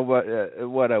 no.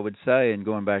 What I would say, and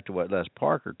going back to what Les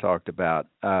Parker talked about,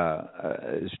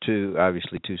 is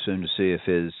obviously too soon to see if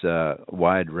his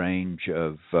wide range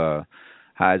of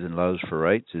highs and lows for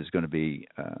rates is going to be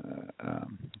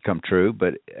come true.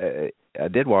 But I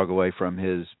did walk away from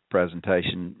his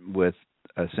presentation with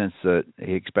a sense that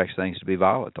he expects things to be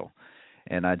volatile,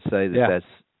 and I'd say that that's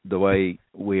the way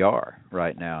we are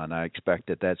right now, and I expect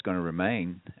that that's going to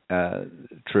remain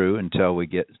true until we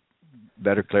get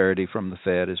better clarity from the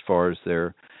Fed as far as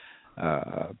their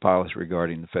policy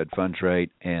regarding the Fed funds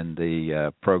rate and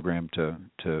the program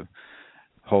to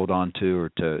hold on to or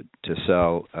to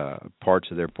sell parts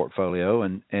of their portfolio,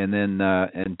 and then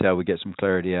until we get some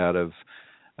clarity out of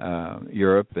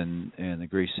Europe and the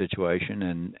Greece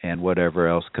situation and whatever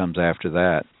else comes after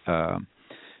that.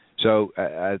 So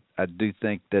I do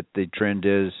think that the trend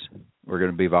is we're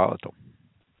going to be volatile.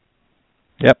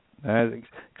 Yep.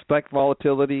 Expect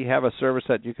volatility. Have a service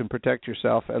that you can protect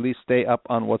yourself. At least stay up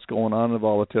on what's going on in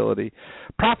volatility.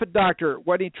 Profit Doctor,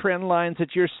 what any trend lines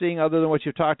that you're seeing other than what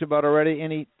you've talked about already?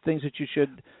 Any things that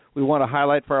we want to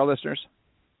highlight for our listeners?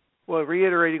 Well,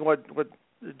 reiterating what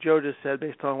Joe just said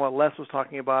based on what Les was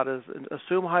talking about is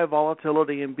assume high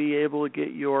volatility and be able to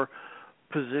get your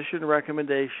position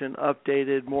recommendation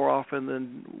updated more often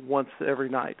than once every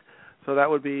night. So that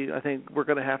would be, I think we're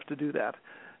going to have to do that.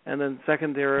 And then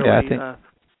secondarily,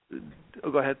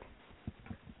 go ahead.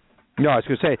 No, I was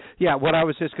going to say, what I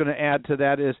was just going to add to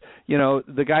that is,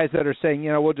 the guys that are saying,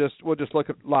 we'll just look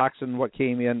at locks and what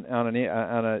came in on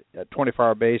a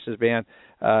 24-hour basis, man.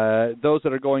 Those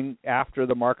that are going after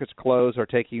the markets close are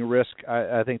taking risk.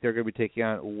 I think they're going to be taking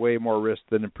on way more risk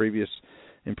than in previous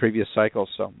cycles.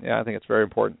 So, I think it's very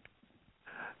important.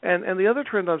 And the other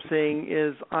trend I'm seeing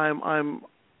is I'm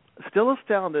still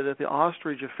astounded at the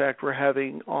ostrich effect we're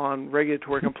having on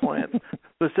regulatory compliance,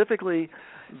 specifically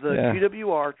the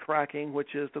QWR tracking,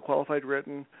 which is the qualified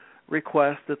written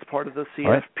request that's part of the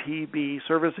CFPB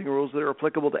servicing rules that are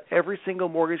applicable to every single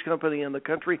mortgage company in the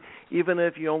country, even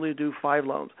if you only do 5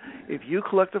 loans. If you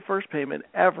collect a first payment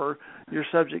ever, you're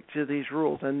subject to these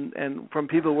rules. And from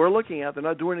people we're looking at, they're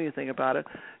not doing anything about it.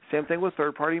 Same thing with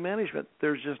third-party management.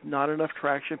 There's just not enough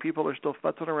traction. People are still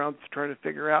futzing around trying to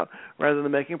figure out rather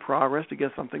than making progress to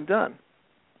get something done.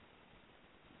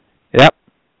 Yep,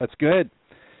 that's good.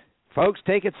 Folks,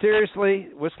 take it seriously.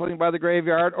 Whistling by the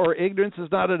graveyard or ignorance is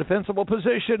not a defensible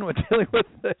position when dealing with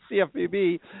the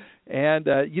CFPB.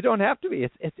 And you don't have to be.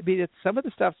 It's some of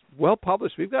the stuff's well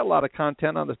published. We've got a lot of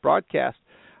content on this broadcast.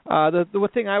 The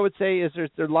one thing I would say is there's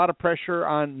a lot of pressure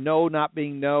on no not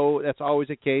being no. That's always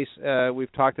the case.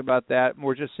 We've talked about that.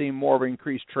 We're just seeing more of an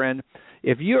increased trend.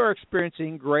 If you are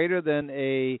experiencing greater than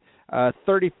a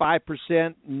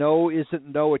 35% no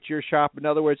isn't no at your shop, in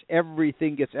other words,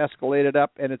 everything gets escalated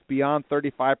up and it's beyond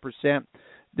 35%,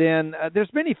 then there's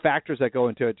many factors that go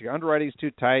into it. Your underwriting is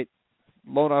too tight.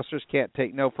 Loan officers can't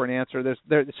take no for an answer.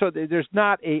 There's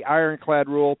not a ironclad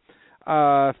rule.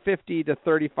 50 to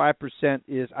 35%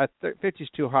 is 50 is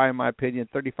too high in my opinion.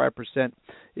 35%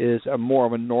 is more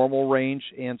of a normal range,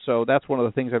 and so that's one of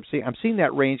the things I'm seeing. I'm seeing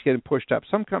that range getting pushed up.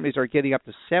 Some companies are getting up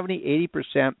to 70,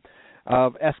 80%.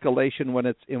 of escalation when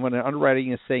an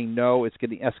underwriting is saying no, it's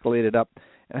getting escalated up.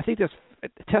 And I think that's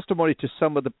a testimony to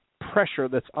some of the pressure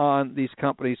that's on these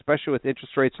companies, especially with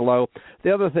interest rates low.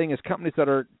 The other thing is companies that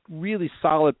are really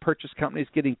solid purchase companies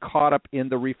getting caught up in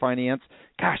the refinance.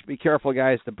 Gosh, be careful,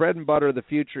 guys. The bread and butter of the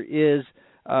future is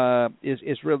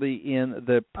really in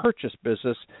the purchase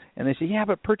business. And they say, yeah,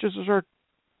 but purchases are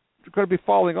going to be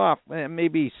falling off.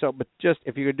 Maybe so, but just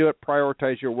if you could do it,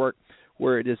 prioritize your work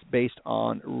where it is based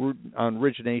on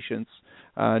originations,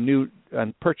 new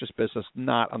and purchase business,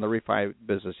 not on the refi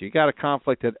business. You got a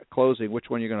conflict at closing. Which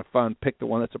one you're going to fund? Pick the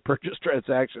one that's a purchase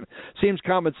transaction. Seems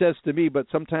common sense to me, but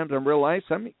sometimes in real life,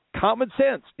 common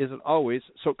sense isn't always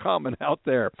so common out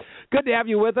there. Good to have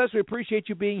you with us. We appreciate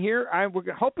you being here.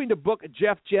 We're hoping to book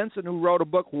Jeff Jensen, who wrote a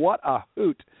book, What a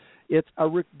Hoot. It's a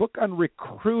book on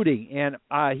recruiting, and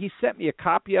he sent me a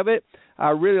copy of it. I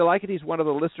really like it. He's one of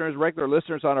the regular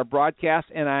listeners on our broadcast,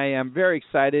 and I am very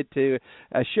excited to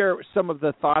share some of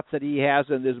the thoughts that he has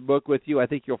in this book with you. I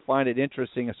think you'll find it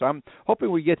interesting. So I'm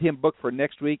hoping we get him booked for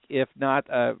next week, if not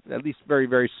at least very,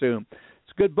 very soon.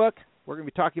 It's a good book. We're going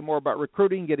to be talking more about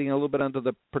recruiting, getting a little bit onto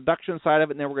the production side of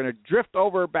it, and then we're going to drift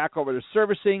back over to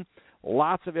servicing.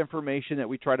 Lots of information that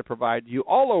we try to provide you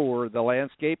all over the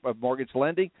landscape of mortgage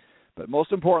lending. But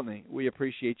most importantly, we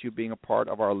appreciate you being a part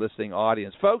of our listening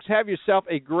audience. Folks, have yourself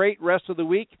a great rest of the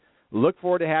week. Look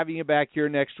forward to having you back here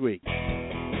next week.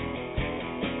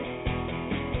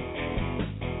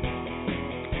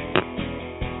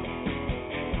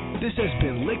 This has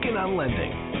been Lykken on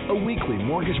Lending, a weekly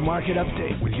mortgage market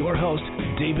update with your host,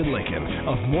 David Lykken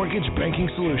of Mortgage Banking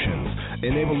Solutions,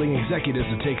 enabling executives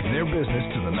to take their business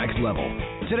to the next level.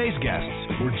 Today's guests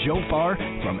were Joe Farr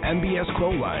from MBS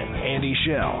Quoteline, Andy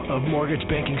Schell of Mortgage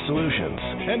Banking Solutions,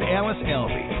 and Alice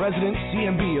Alvey, President,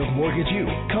 CMB of Mortgage U.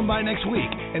 Come by next week,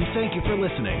 and thank you for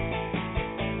listening.